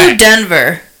No, to whack.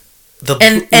 Denver, The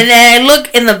and then I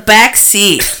look in the back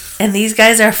seat, and these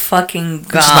guys are fucking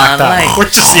gone. just knocked out. Like, We're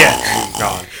just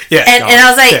Gone. yeah. and I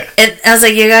was like, Yeah. and I was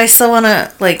like, you guys still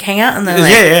wanna like hang out? And they're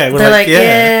like, Yeah, we're they're like, like,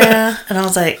 yeah. yeah. And I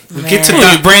was like, man. get to Who,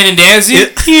 you Brandon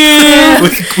Dansey? Yeah.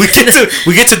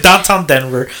 we get to downtown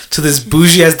Denver to this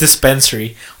bougie ass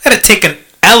dispensary. We had to take an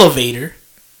elevator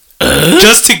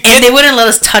just to and get. they wouldn't let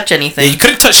us touch You anything.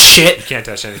 couldn't touch shit. Can't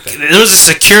touch anything. There was a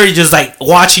security just like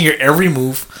watching your every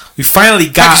move. We finally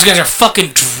got. Because you guys are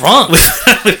fucking drunk.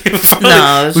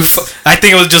 No, it was I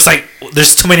think it was just like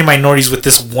there's too many minorities with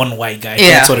this one white guy. Yeah.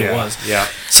 That's what it Yeah. was. Yeah.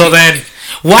 So then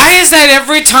Why is that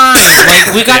every time?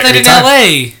 Like we got that Every in time.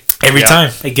 LA. every Yeah.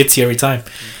 time it gets you every time.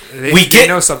 They, We they get-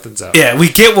 know something's up. Yeah, we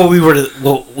get what we were.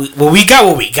 What we got.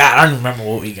 What we got. I don't remember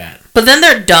what we got. But then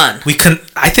they're done.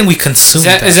 I think we consumed. Is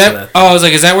after that? Oh, I was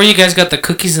like, is that where you guys got the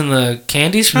cookies and the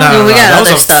candies from? No, No, no, we no, got that was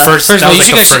other a stuff. first. First that of all, was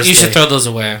you like guys a first you should day. throw those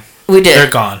away. We did. They're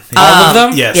gone. All of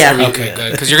Um, them? yeah. Okay, Okay,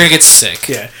 good. Because you're gonna get sick.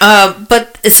 Yeah.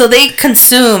 But so they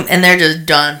consume and they're just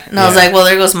done. And I was Yeah. like, well,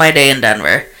 there goes my day in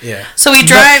Denver. Yeah. So we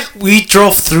drive. We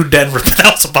drove through Denver, but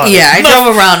that was about it. Yeah, I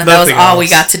drove around and that was nothing all we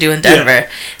else. got to do in Denver.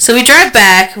 So we drive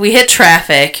back, we hit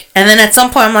traffic, and then at some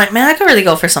point I'm like, man, I could really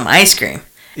go for some ice cream.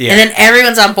 Yeah. And then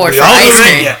everyone's on board We for all ice do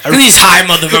it, cream. yeah. And these high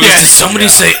motherfuckers. Yeah. Did somebody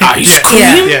say ice Yeah. cream?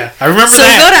 Yeah. Yeah, I remember So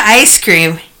we go that. to ice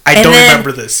cream. I and don't then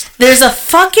remember this. There's a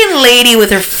fucking lady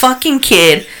with her fucking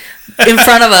kid in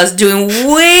front of us doing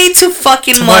way too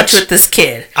fucking Too much much. with this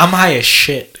kid. I'm high as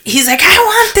shit. He's like, I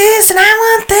want this and I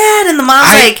want that. And the mom's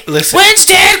like, listen. When's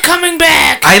Dad coming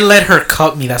back? I let her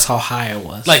cut me. That's how high I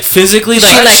was. Like physically, she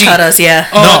like like cut us, yeah.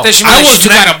 Oh, No, I thought she, I meant was she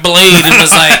took out a blade and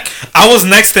was like, I was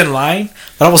next in line,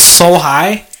 but I was so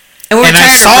high, And we're and I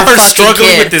tired saw of her her fucking struggling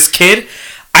kid. with this kid.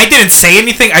 I didn't say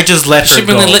anything. I just let her she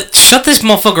go. really shut this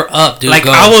motherfucker up, dude. Like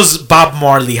go. I was Bob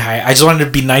Marley high. I just wanted to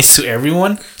be nice to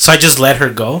everyone, so I just let her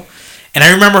go. And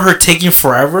I remember her taking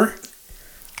forever,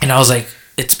 and I was like,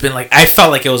 it's been like I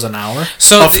felt like it was an hour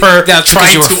so of her that's because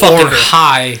trying you were to fucking order.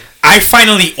 high. I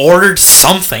finally ordered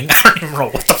something. I don't even know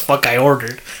what the fuck I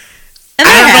ordered. And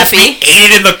I they're don't know if we happy.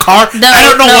 ate it in the car. No, I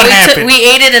don't know what we happened. we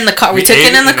ate it in the car. We took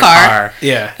it in the car.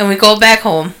 Yeah. And we go back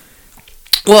home.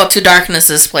 Well, to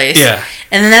Darkness's place. Yeah.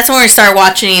 And then that's when we start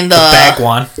watching the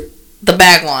Bagwan. The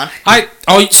Bagwan.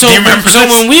 So Do you remember so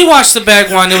this? when we watched the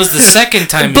bag one, it was the second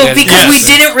time. you But guys because we watched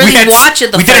it. didn't really watch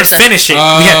it the we didn't first time. finish it. We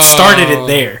had started Oh. it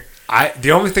there.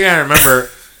 The only thing I remember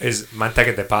is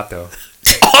manteca de pato.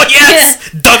 Oh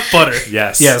yes, duck butter.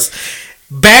 Yes. Yes.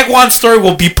 Bagwan story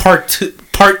will be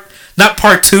not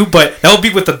part two, but that will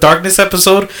be with the darkness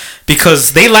episode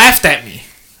because they laughed at me.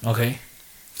 Okay.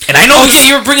 And I know. Oh this, yeah,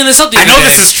 you were bringing this up. The I other know day.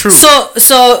 this is true.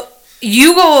 So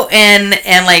you go in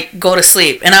and like go to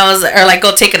sleep, and I was or like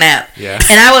go take a nap. Yeah.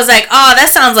 And I was like, oh, that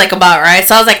sounds like about right.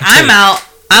 So I was like, I'm out.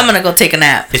 I'm gonna go take a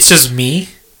nap. It's just me,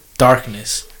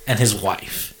 darkness, and his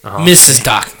wife, Mrs.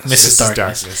 Darkness. Mrs. Mrs.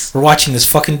 Darkness. Darkness. We're watching this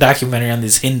fucking documentary on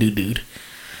this Hindu dude,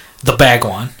 the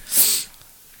Bagwan.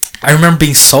 I remember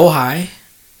being so high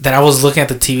that I was looking at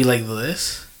the TV like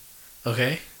this,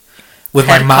 okay, with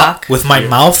Head my cock. mouth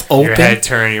mouth open. Your head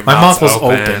turned, your my mouth mouth was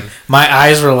open. My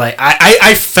eyes were like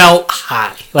I felt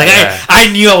high. Like Yeah.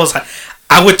 I knew I was high.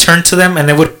 I would turn to them and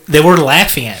they were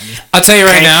laughing at me. I'll tell you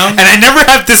right okay? now. And I never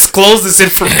have disclosed this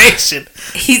information.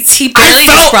 He I barely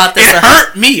just brought felt this it up.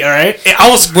 hurt me. All right, I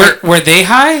was Were they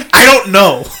high? I don't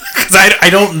know because I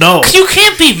don't know. You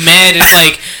can't be mad if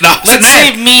like No, I wasn't let's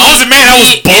say mad. me. I wasn't mad. I was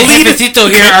me bullied. And Jefecito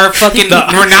here are fucking. No.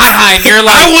 We're not high. And you're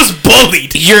like I was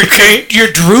bullied.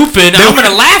 you're drooping. I'm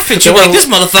gonna laugh at you they were- like this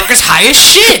motherfucker's high as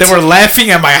shit. They were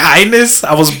laughing at my highness.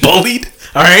 I was bullied.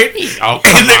 All right, Oh,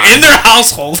 come in their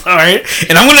household. All right,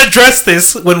 and I'm gonna address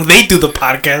this when they do the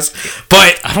podcast.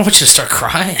 But I don't want you to start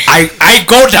crying. I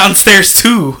go downstairs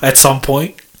too at some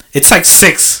point. It's like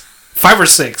 5 or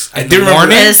 6. I In do the remember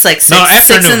morning? that. It's like 6 No, 6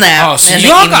 in afternoon. the Oh, so in the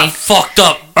y'all evening. got fucked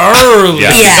up early.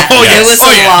 Yeah. Yeah, Oh, it yes. was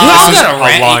Oh, a yeah. long. You also It was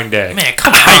got a long day. Man,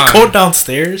 come I on. go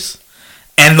downstairs,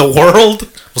 and the world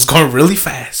was going really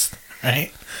fast.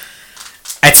 Right.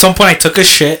 At some point, I took a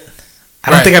shit. I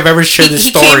don't Right. think I've ever shared this He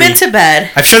story. came into bed.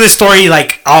 I've shared this story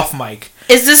like off mic.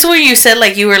 Is this where you said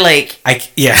like you were like I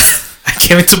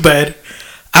came into bed.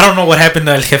 I don't know what happened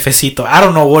to El Jefecito. I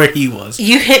don't know where he was.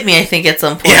 you hit me? I think at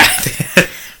some point. Yeah.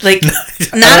 Like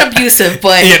not abusive,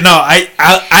 but Yeah, no, I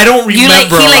don't remember you like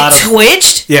he a like lot of.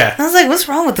 twitched. Yeah. I was like, what's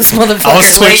wrong with this motherfucker? I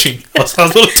was Like, twitching. I was a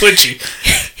little twitchy.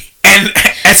 And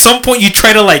at some point, you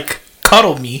try to like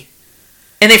cuddle me,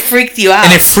 and it freaked you out.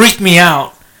 and it freaked me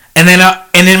out. And then,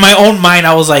 and in my own mind,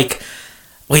 I was like,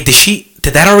 "Wait,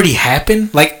 did that already happen?"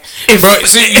 Like, if Bro,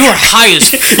 so you were high as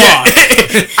fuck.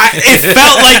 it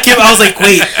felt like it. I was like,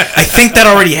 "Wait, I think that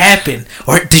already happened."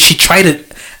 Or did she try to?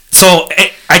 So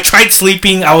I tried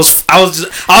sleeping. I was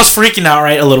freaking out,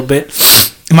 right, a little bit.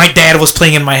 My dad was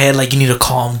playing in my head, like, "You need to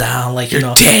calm down." Like, Your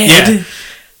dad? Yeah.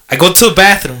 I go to the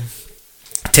bathroom,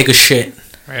 take a shit.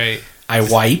 Right. I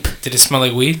wipe. Did it smell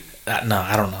like weed? No,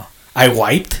 I don't know. I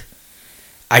wiped.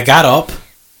 I got up,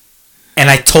 and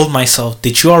I told myself,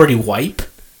 "Did you already wipe?"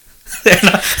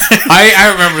 I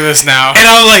remember this now. And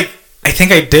I'm like, I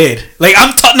think I did. Like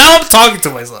now I'm talking to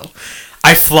myself.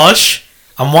 I flush.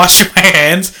 I'm washing my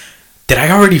hands. Did I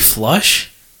already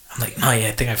flush? I'm like, no, yeah,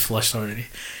 I think I flushed already.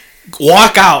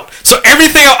 walk out. So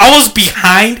everything, I was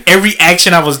behind every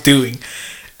action I was doing.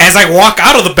 As I walk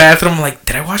out of the bathroom, I'm like,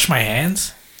 did I wash my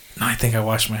hands? No, I think I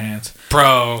washed my hands.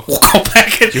 Bro. We'll go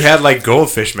back. You had like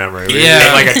goldfish memory. Yeah. You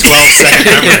had like a 12-second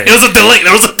memory. It was a delay.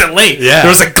 There was a delay. Yeah. There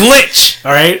was a glitch.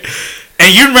 All right.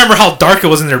 And you remember how dark it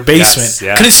was in their basement. Yes,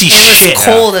 yeah. Couldn't see It was shit.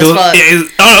 cold as It was, fuck.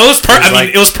 it was perfect. I mean,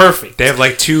 like- it was perfect. They have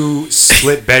like 2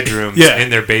 split bedrooms Yeah. in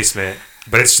their basement,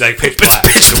 but it's like pitch It's black.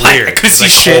 pitch It's black. weird. I couldn't It's see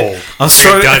like shit. cold. I'm It's like a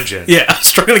struggling. dungeon. Yeah, I'm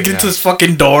struggling to get to Yeah. this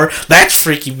fucking door. That's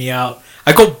freaking me out.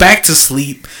 I go back to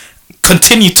sleep,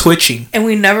 continue twitching. And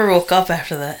we never woke up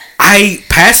after that. I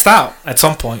passed out at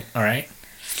some point. All right.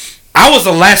 I was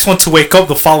the last one to wake up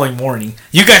the following morning.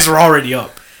 You guys were already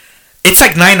up. It's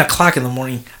like 9 o'clock in the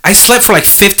morning. I slept for like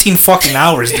 15 fucking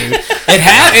hours, dude. You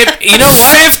know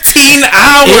what? 15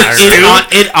 hours,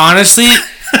 dude. It honestly,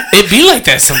 it be like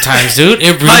that sometimes, dude.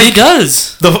 It really Like-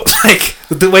 does. I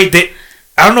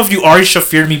don't know if you already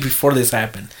feared me before this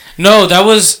happened. No, that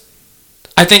was.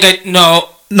 No,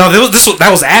 No, that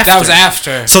was after. that was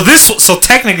after. So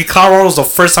technically, Colorado was the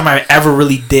first time I ever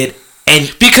really did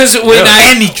any. Because when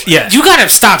Yeah. you gotta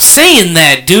stop saying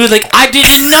that, dude. Like I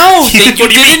didn't know that you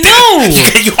What do you didn't mean? know.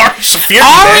 You already feared me.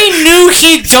 Ari knew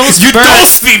he dosed You Bert.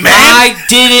 dosed me, man. I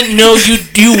didn't know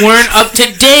you weren't up to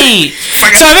date.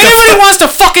 Fucking- So if anybody wants to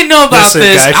fucking know about Listen,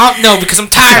 this, guys. no, because I'm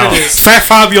tired of this. Fat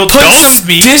Fabio Put dosed some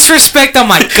me. disrespect on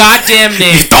my goddamn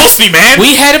name. Dosed me, man.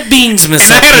 We had a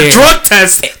beansmas I up had a here. drug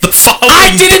test the following.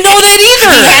 I didn't know that He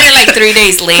either. had it like 3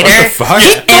 days later. Fuck.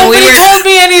 And we Nobody were, told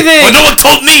me anything. But no one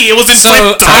told me. It was in So,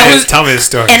 plain I sight. was- Tell me the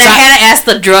story. and I had to ask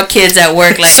the drug kids at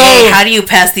work, like, So- hey, how do you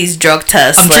pass these drug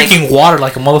tests? I'm Like, drinking water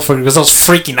like a motherfucker because I was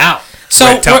freaking out. So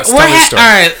Right, tell we're me the story. all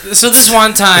right. So this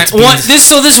one time, beans.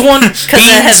 this one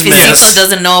because the Jefecito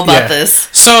doesn't know about Yeah. this.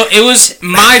 So it was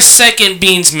my second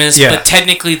beans miss, Yeah. but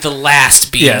technically the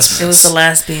last beans. Yes. It was the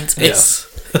last Beans Miss. Yes.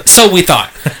 So we thought.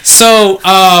 So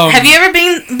Have you ever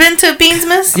been to Beans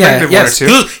Miss? Yeah, been one yes. or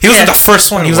two. He was Yeah. at the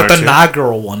first one. He was One at or the two.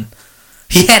 inaugural one.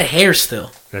 He had hair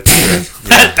still. That's true.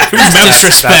 that's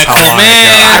disrespectful, how long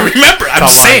man. I remember. I'm How long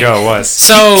saying. ago it was.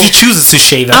 So He chooses to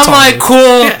shave. That's I'm all like, it is.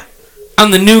 cool. Yeah.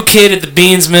 I'm the new kid at the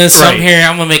Beans Miss. So I'm Right. here.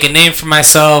 I'm gonna make a name for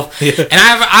myself. Yeah. And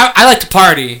I like to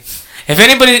party. If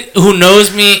anybody who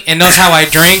knows me and knows how I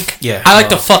drink, Yeah, I like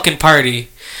to well. fucking party.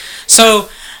 So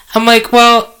I'm like,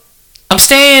 well, I'm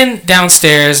staying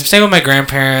downstairs. I'm staying with my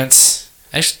grandparents.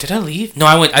 Actually, did I leave? No,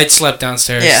 I slept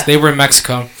downstairs. Yeah. They were in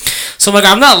Mexico. So I'm like,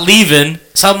 I'm not leaving.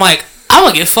 So I'm like, I'm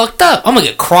gonna get fucked up. I'm gonna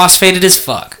get crossfaded as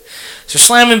fuck. So we're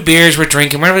slamming beers, we're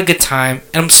drinking, we're having a good time,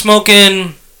 and I'm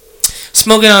smoking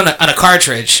on a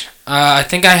cartridge. I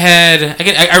think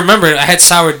I remember I had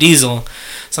sour diesel.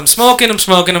 So I'm smoking,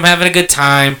 I'm having a good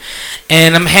time,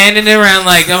 and I'm handing it around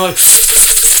like,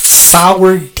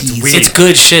 Sour diesel. Weed. it's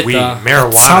good shit Weed. though.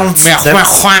 Marijuana.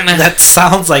 Marijuana. That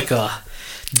sounds like a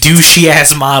douchey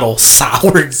ass model.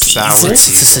 Sour diesel. Sour It's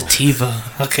a diesel. sativa.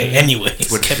 Okay.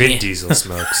 Anyways, What Kept Vin me- Diesel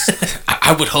smokes.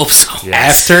 I would hope so.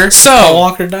 Yes. after So- Paul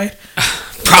Walker died.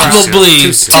 Probably.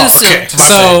 Too soon. Too soon. Okay.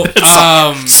 So,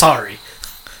 Sorry.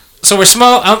 so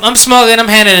I'm smoking. I'm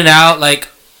handing it out. Like,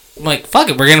 I'm like, fuck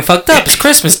it. We're getting fucked up. It's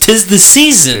Christmas. 'Tis the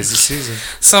season. It's the season.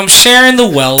 So I'm sharing the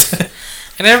wealth,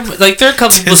 and like there are a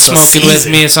couple people Tis the smoking with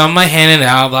season. me. So I'm like handing it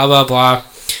out, blah blah blah.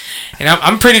 And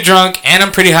I'm pretty drunk and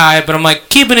I'm pretty high, but I'm like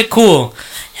keeping it cool.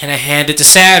 And I hand it to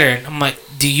Saturn. I'm like,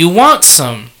 do you want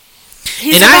some?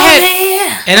 He's And like, I oh, had-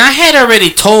 yeah. And I had already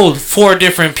told 4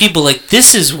 different people like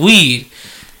this is weed,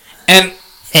 and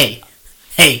Hey.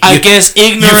 I guess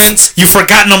ignorance. You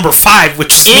forgot number 5,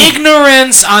 which is me.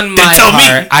 Ignorance on my Didn't tell me.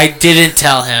 part. I didn't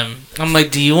tell him. I'm like,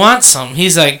 do you want some?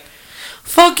 He's like,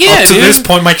 fuck yeah, Up to dude. this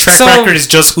point, my track So- record is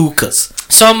just hookahs.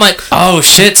 So I'm like, oh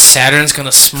shit, Saturn's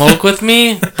gonna smoke with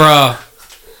me, bro.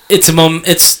 This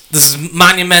is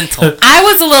monumental. I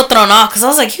was a little thrown off because I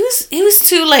was like, he was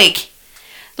too like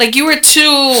you were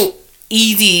too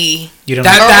easy, You don't.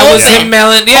 That Or was open. him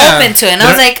melon. Yeah. open to it. And I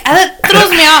was like, that throws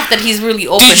me off that he's really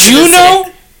open. Did to you this know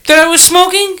thing. that I was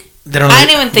smoking? They don't, I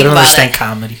didn't even they think don't about understand it.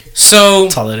 comedy. So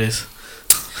That's all it is.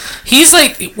 he's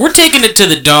like, we're taking it to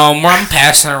the dome where I'm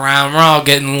passing around. We're all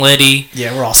getting litty.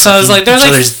 Yeah, we're all. So I was like, there's each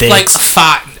other's like dicks.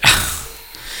 5.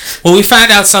 Well, we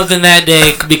found out something that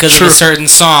day because True. of a certain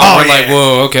song. Oh, we're like, yeah.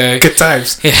 whoa, okay. Good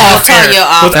times. Yeah. I'll tell you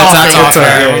off. That's Off off air,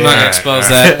 air. yeah, I'm not gonna yeah,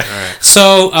 expose alright, that. alright.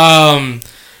 So,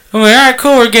 I'm like, all right,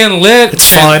 cool. We're getting lit.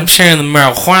 It's I'm fun. sharing the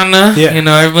marijuana. Yeah. You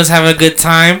know, everyone's having a good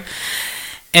time.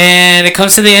 And it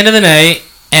comes to the end of the night,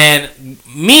 and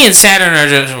me and Saturn are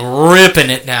just ripping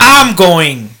it now. I'm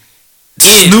going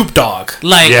did. Snoop Dogg.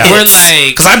 Like Yeah. we're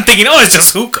like. Because I'm thinking, it's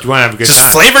just hookah. You want to have a good Just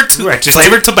time. flavored tobacco.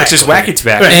 Just wacky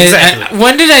tobacco. Right, And exactly.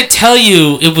 when did I tell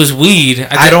you it was weed?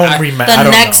 I don't remember. I The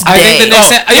don't next know. I think the day. next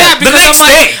Oh, day. yeah, Yeah, the because next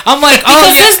day. I'm like, oh,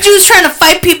 Because yeah. this dude's trying to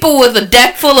fight people with a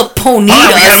deck full of Oh, we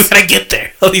ponitas. gotta get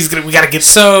there. Oh, we gotta get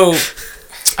So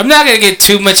I'm not gonna get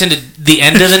too much into the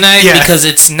end of the night Yeah. because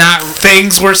it's not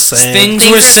things were said. things Things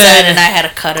were were said, and said. I had to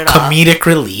cut it off. Comedic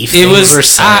relief. It Things were was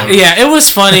said. yeah, it was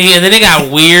funny, and then it got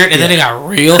weird, and then it got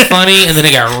real funny, and then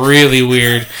it got really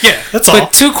weird. Yeah, that's all.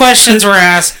 But 2 questions were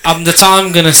asked. That's all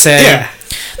I'm gonna say. Yeah.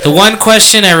 The one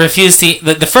question I refused to.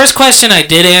 The first question I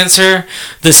did answer.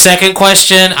 The second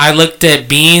question I looked at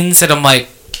Beans and I'm like,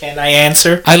 Can I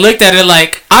answer? I looked at it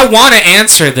like, I want to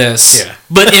answer this. Yeah.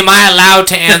 But am I allowed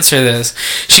to answer this?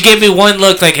 She gave me one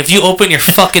look like, if you open your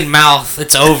fucking mouth,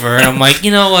 it's over. And I'm like,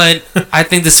 you know what? I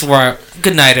think this is where.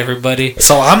 Good night, everybody.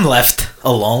 So I'm left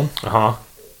alone. Uh-huh.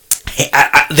 Hey,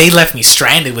 they left me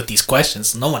stranded with these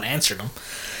questions. No one answered them.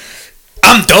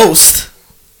 I'm dosed.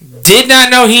 Did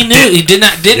not know he knew. He did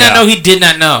not Yeah. know he did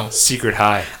not know. Secret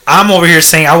high. I'm over here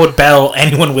saying I would battle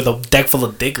anyone with a deck full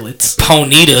of Diglets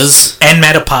Ponitas. and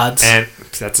Metapods. And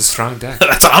that's a strong deck.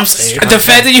 That's what I'm saying. The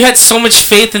fact that you had so much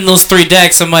faith in those 3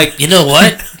 decks, I'm like, you know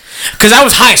what? Because I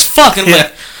was high as fuck. And I'm Yeah.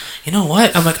 like, you know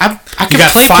what? I'm like, I You can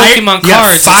got play fire. Pokemon You got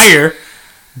cards. fire.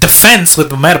 Defense with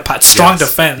the Metapod. Strong Yes.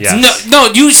 defense. Yes.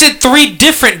 No, you said 3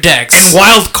 different decks. And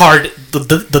wild card. The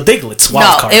Diglets.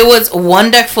 Wild No, card. it was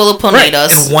one deck full of Right.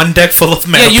 ponitas. And one deck full of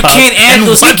Metapods. Yeah, you can't add and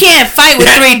those- You can't fight with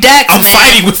Yeah, 3 decks, I'm man.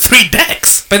 fighting with 3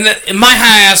 decks. But my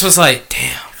high ass was like,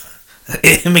 damn,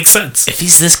 It makes sense. if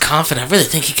he's this confident, I really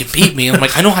think he could beat me. I'm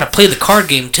like, I know how to play the card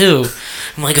game too.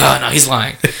 I'm like, oh no, he's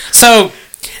lying. So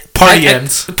Party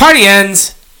ends. The party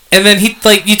ends, and then he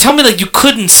like you tell me like you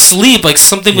couldn't sleep, like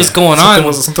something was Yeah, going something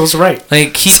on. something was right.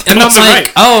 Like he Something and I'm wasn't like,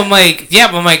 right. oh, I'm like, yeah,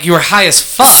 but I'm like, you were high as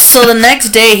fuck. So the next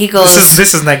day he goes.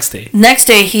 This is next day. Next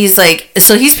day he's like,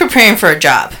 so he's preparing for a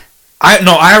job, I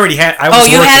already had. I was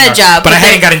you working had a on it, job, but but I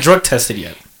hadn't then- gotten drug tested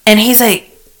yet. and he's like,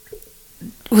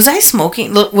 was I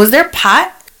smoking? Look, was there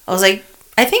pot? I was like,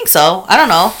 I think so. I don't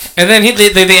know. And then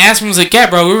they asked me, was like, yeah,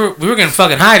 bro, we were getting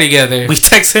fucking high together. We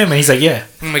text him and he's like, "Yeah,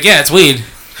 I'm like, yeah, it's weed.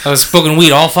 I was smoking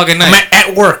weed all fucking I'm night.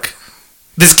 at work."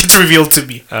 This gets revealed to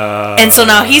me And so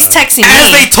now he's texting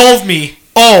as they me, told me,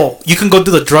 "Oh, you can go do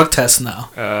the drug test now."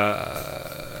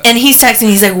 and he's texting.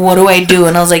 He's like, "What do I do?"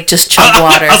 And I was like, "Just chug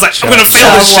water." I was like, "I'm gonna fail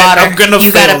Chug this shit. water. I'm gonna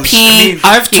You fail gotta this pee. shit."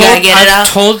 I've You gotta told get it out.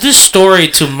 told this story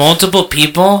to multiple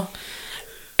people,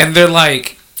 and they're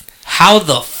like, "How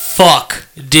the fuck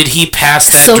did he pass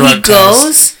that So drug he test?"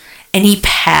 goes and he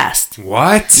passed.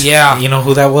 What? Yeah, You know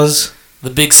who that was? the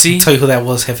big C. I'll tell you who that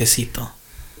was, Jefecito.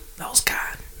 That was God.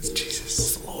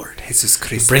 Jesus. The Lord. Jesus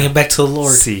Christ. Bring it back to the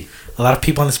Lord. See. A lot of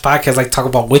people on this podcast like to talk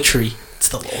about witchery. It's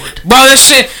the Lord. Bro,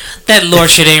 that Lord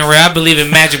shit ain't real. I believe in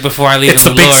magic before I believe It's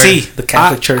in the the Big Lord. C, the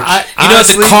Catholic Church. You know,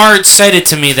 Honestly, the card said it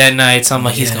to me that night, so I'm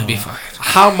like, he's Yeah. gonna be fine.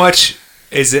 how much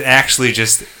is it actually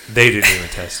just they didn't even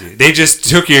test you? They just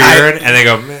took your urine and they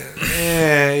go,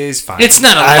 he's fine. It's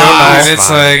not a I don't know. lie. It's It's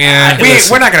fine. like, yeah.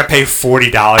 Listen. We're not gonna pay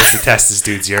 $40 to test this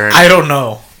dude's urine. I don't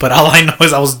know, but all I know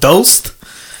is I was dosed.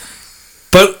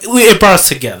 But it brought us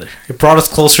together. It brought us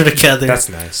closer together. That's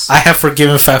nice. I have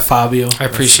forgiven Fat Fabio. I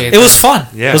appreciate It was fun.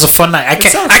 Yeah. It was a fun night. I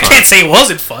sounds fun. can't say it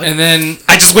wasn't fun. And then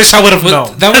I just wish I would have But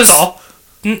known. that That's was- all.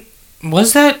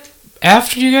 was that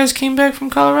after you guys came back from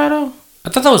Colorado? I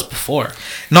thought that was before.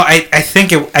 No, I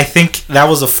think that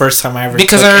was the first time I ever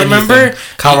Because took I remember anything.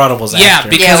 Colorado was Yeah, after.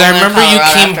 because Yeah, I we went remember you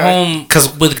Colorado came after. home 'Cause-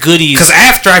 with goodies. Because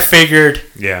after I figured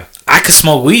Yeah. I could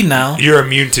smoke weed now, You're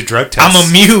immune to drug tests. I'm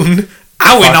immune.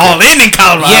 I went Fuck all in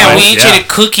Colorado. yeah, we ate Yeah. you a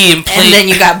cookie and played. And then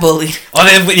you got bullied. Oh,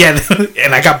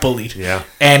 and I got bullied. Yeah.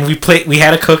 And we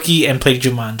had a cookie and played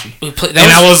Jumanji. we played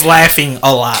And I was laughing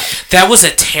a lot. that was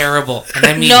a terrible. And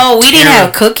I mean, No, we didn't terrible-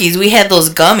 have cookies. We had those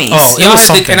gummies. Oh, it Y'all was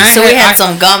had the- something. and I So we had I-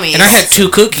 some gummies. and I had 2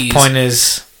 cookies. Point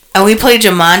is, And we played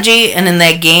Jumanji, and in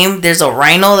that game, there's a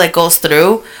rhino that goes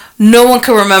through. No one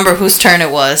could remember whose turn it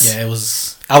was. yeah, it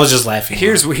was. I was just laughing.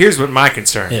 Here's what my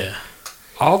concern. yeah,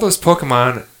 All those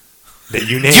Pokemon that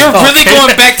you named. You're really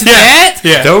going back to that?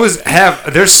 yeah.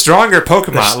 They're stronger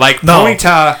Pokemon. There's- like no.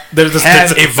 Ponyta There's-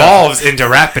 has there's- evolves into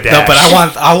Rapidash. No, but I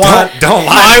want. Don't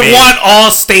lie to me. I want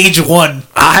all stage 1.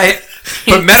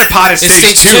 But Metapod is It's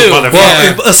stage stage 2, two. motherfucker.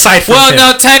 Yeah. Aside from Well, him.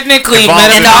 no, technically, Evolved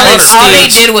And Metapod all they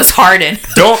is did was harden.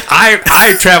 Don't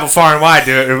I travel far and wide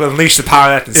to unleash the power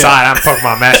that's inside. I'm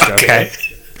Pokemon Master, okay?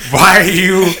 Why are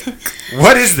you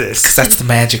What is this? That's the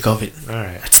magic of it. All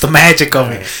right. That's the magic of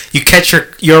Alright. it. You catch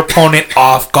your opponent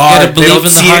off guard. gotta believe in the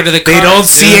see heart it, of the They don't cards,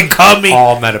 see dude. it coming.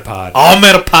 All Metapod. All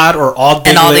Metapod or all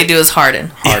And all Diglett. they do is harden.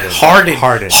 Harden.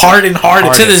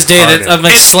 To this day, Harden. I'm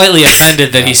like slightly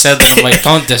offended that he said that. I'm like,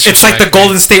 don't disrespect. It's like the me.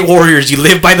 Golden State Warriors. You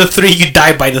live by the 3, you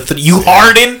die by the 3. You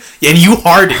harden and you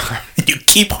harden. And you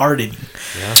keep hardening.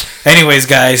 Yeah. Anyways,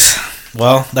 guys.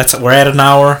 Well, we're at an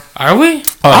hour. Are we?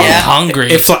 Oh, I'm yeah.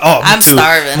 hungry. I'm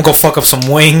starving. I'm gonna go fuck up some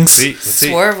wings. Let's see.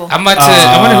 Swerve. I'm about to.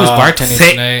 I wonder who's bartending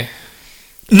Th- tonight.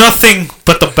 Nothing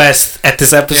but the best at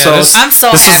this episode. this- I'm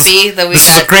so This is- happy that we this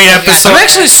is got a great we got episode. I'm there.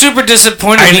 actually super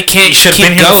disappointed we can't you should have keep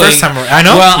been here going. the first time. I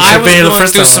know. Well, You I should've was been here the going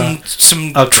first through time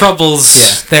some Okay. troubles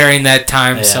Yeah. during that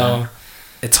time. Yeah. So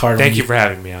It's hard. Thank when you for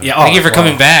having me on. Yeah. thank you for wow.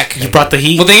 coming back. You brought the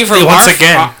heat. Well, thank you for Hey, once our,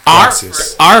 again.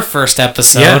 our first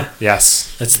episode. Yeah. Yes.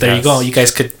 There you Yes. go. You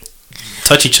guys could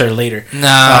touch each other later.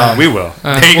 Nah. We will.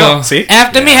 There you go. See?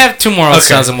 Let me have 2 more Okay.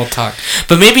 episodes and we'll talk.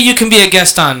 But maybe you can be a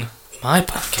guest on my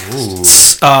podcast. Ooh.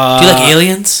 Do you like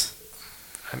aliens?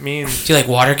 I mean, Do you like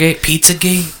Watergate?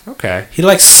 Pizzagate? okay. He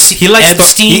likes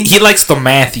Epstein? he likes the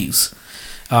Matthews.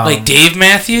 Like Dave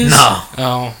Matthews? no.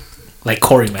 Oh. Like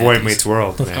Corey Matthews. Boy Meets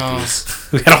World. Matthews.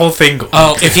 We had a whole thing going.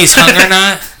 Oh, if he's hung or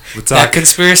not? What's That up?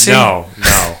 conspiracy? No.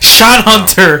 Sean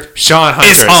Hunter Sean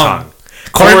Hunter is is hung. hung.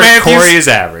 Corey Matthews Corey is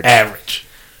average. average.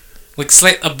 Like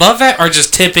slight above that or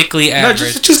just typically No,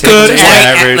 average? just good. Just White,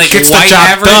 average. like Gets the white job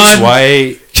average? done.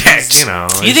 White. Yes. You know.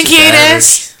 You think he's he ate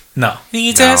just ass? No. You think he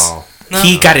eats No. ass? No.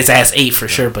 He got his ass ate for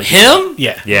sure, but Him?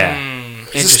 yeah. Yeah. He's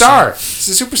a Interesting. star.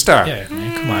 He's a superstar. Yeah,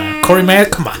 man, come on. Corey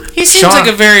Matt, come on. He seems Sean- like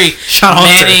a very Sean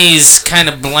Hunter. mayonnaise kind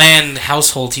of bland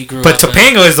household he grew But up in.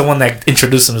 Topanga is the one that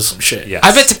introduced him to some shit. Yes.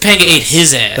 I bet Topanga ate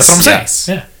his ass. That's what I'm saying. Yes.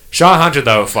 Yeah. Sean Hunter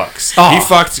though fucks. Oh. He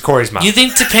fucked Corey's mom. You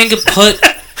think Topanga put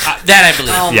that? I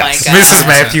believe. Oh Yes. my god. Mrs.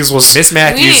 Matthews was Miss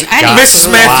Matthews. I got need- Mrs.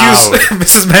 Wow. Matthews.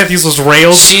 Mrs. Matthews was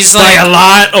railed She's by like- a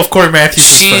lot of Corey Matthews.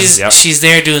 She's Yep. she's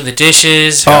there doing the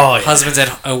dishes. Her Oh, yeah. husband's at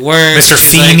work. Mr.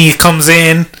 She's like- Feeney comes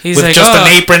in He's with like, just "Oh."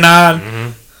 an apron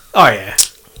on. Oh yeah,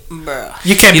 Bruh.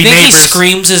 you can't You be think he neighbors.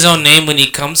 screams his own name when he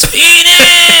comes?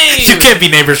 You can't be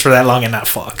neighbors for that long and not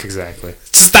fuck. Exactly.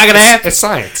 It's just not gonna happen. It's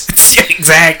science. Yeah,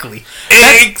 exactly.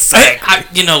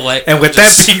 Exactly. You know what? And with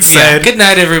that being said, good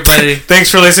night, everybody.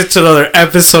 thanks for listening to another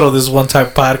episode of this One Time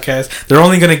Podcast. They're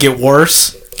only gonna get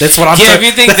worse. That's what I'm Yeah, saying. if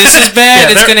you think this is bad,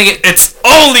 it's they're- gonna get. It's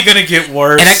only gonna get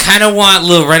worse. And I kind of want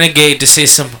Lil Renegade to say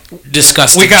some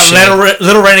disgusting. We got shit.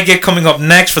 Little Renegade coming up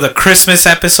next for the Christmas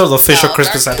episode, the official Oh,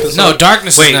 Christmas Darkness. episode. No,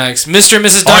 Darkness Wait. is next. Mr. and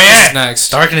Mrs. Oh Darkness yeah, is next.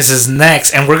 Darkness is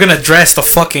next, and we're gonna dress the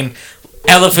fucking.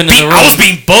 Elephant in the room. I was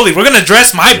being bullied. We're gonna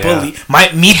dress my Yeah. bully,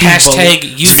 me being Hashtag bullied.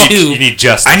 you too. You need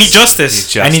justice. I need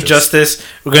justice. I need justice.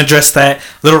 We're gonna dress that.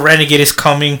 Little Renegade is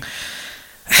coming,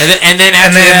 And then and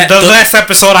after then that, the last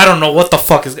episode, I don't know what the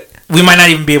fuck is. We might not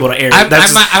even be able to air it. I'm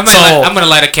That's gonna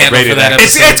light a candle Rated for that X.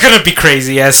 episode. it's gonna be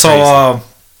crazy. Yeah. So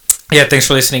Crazy. yeah. Thanks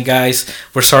for listening, guys.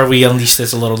 We're sorry we unleashed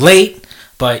this a little late,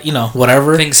 but you know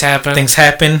whatever. Things happen. Things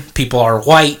happen. People are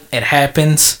white. It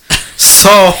happens.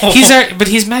 So But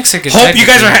he's Mexican. hope you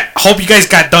guys technically. hope you guys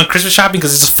got done Christmas shopping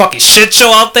because it's a fucking shit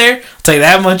show out there. I'll tell you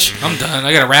that much. I'm done.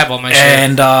 I gotta wrap all my shit.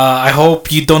 And I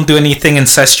hope you don't do anything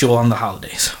incestual on the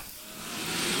holidays.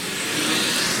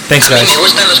 Thanks, A mí guys. me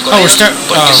gustan los we're corridos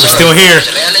porque we're son still los here.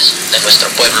 hechos reales de nuestro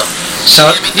pueblo.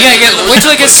 So, Wait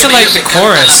till it gets to like the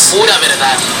chorus. Pura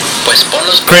verdad. Pues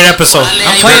ponlos Great episode.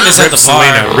 I'm playing this at Rip the bar.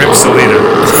 Selena. Rip Selena.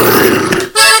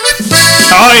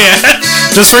 oh yeah,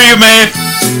 just for you, man.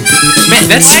 Man,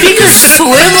 that speaker.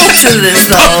 Swivel to this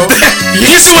though. He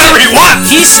can do whatever he wants.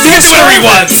 He's still That's whatever he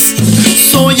wants.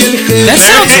 Soy el jefe. That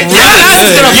sounds really Yes.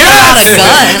 good. Pull out a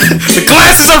gun. The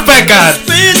glasses are back on.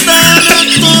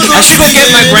 I should go get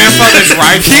my grandfather's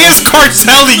rifle. He is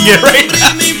carteling it right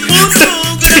now.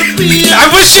 I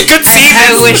wish you could see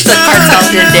I this. wish the cartel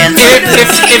did dance.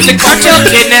 If the cartel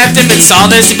kidnapped him and saw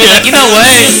this, he'd be like, you know what?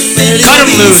 Cut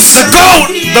him loose. The GOAT,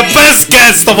 the best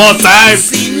guest of all time.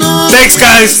 Thanks,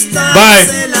 guys. Bye.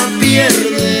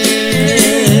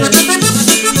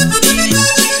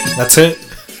 That's it.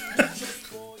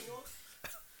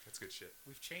 That's good shit.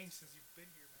 We've changed since you've been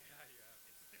here.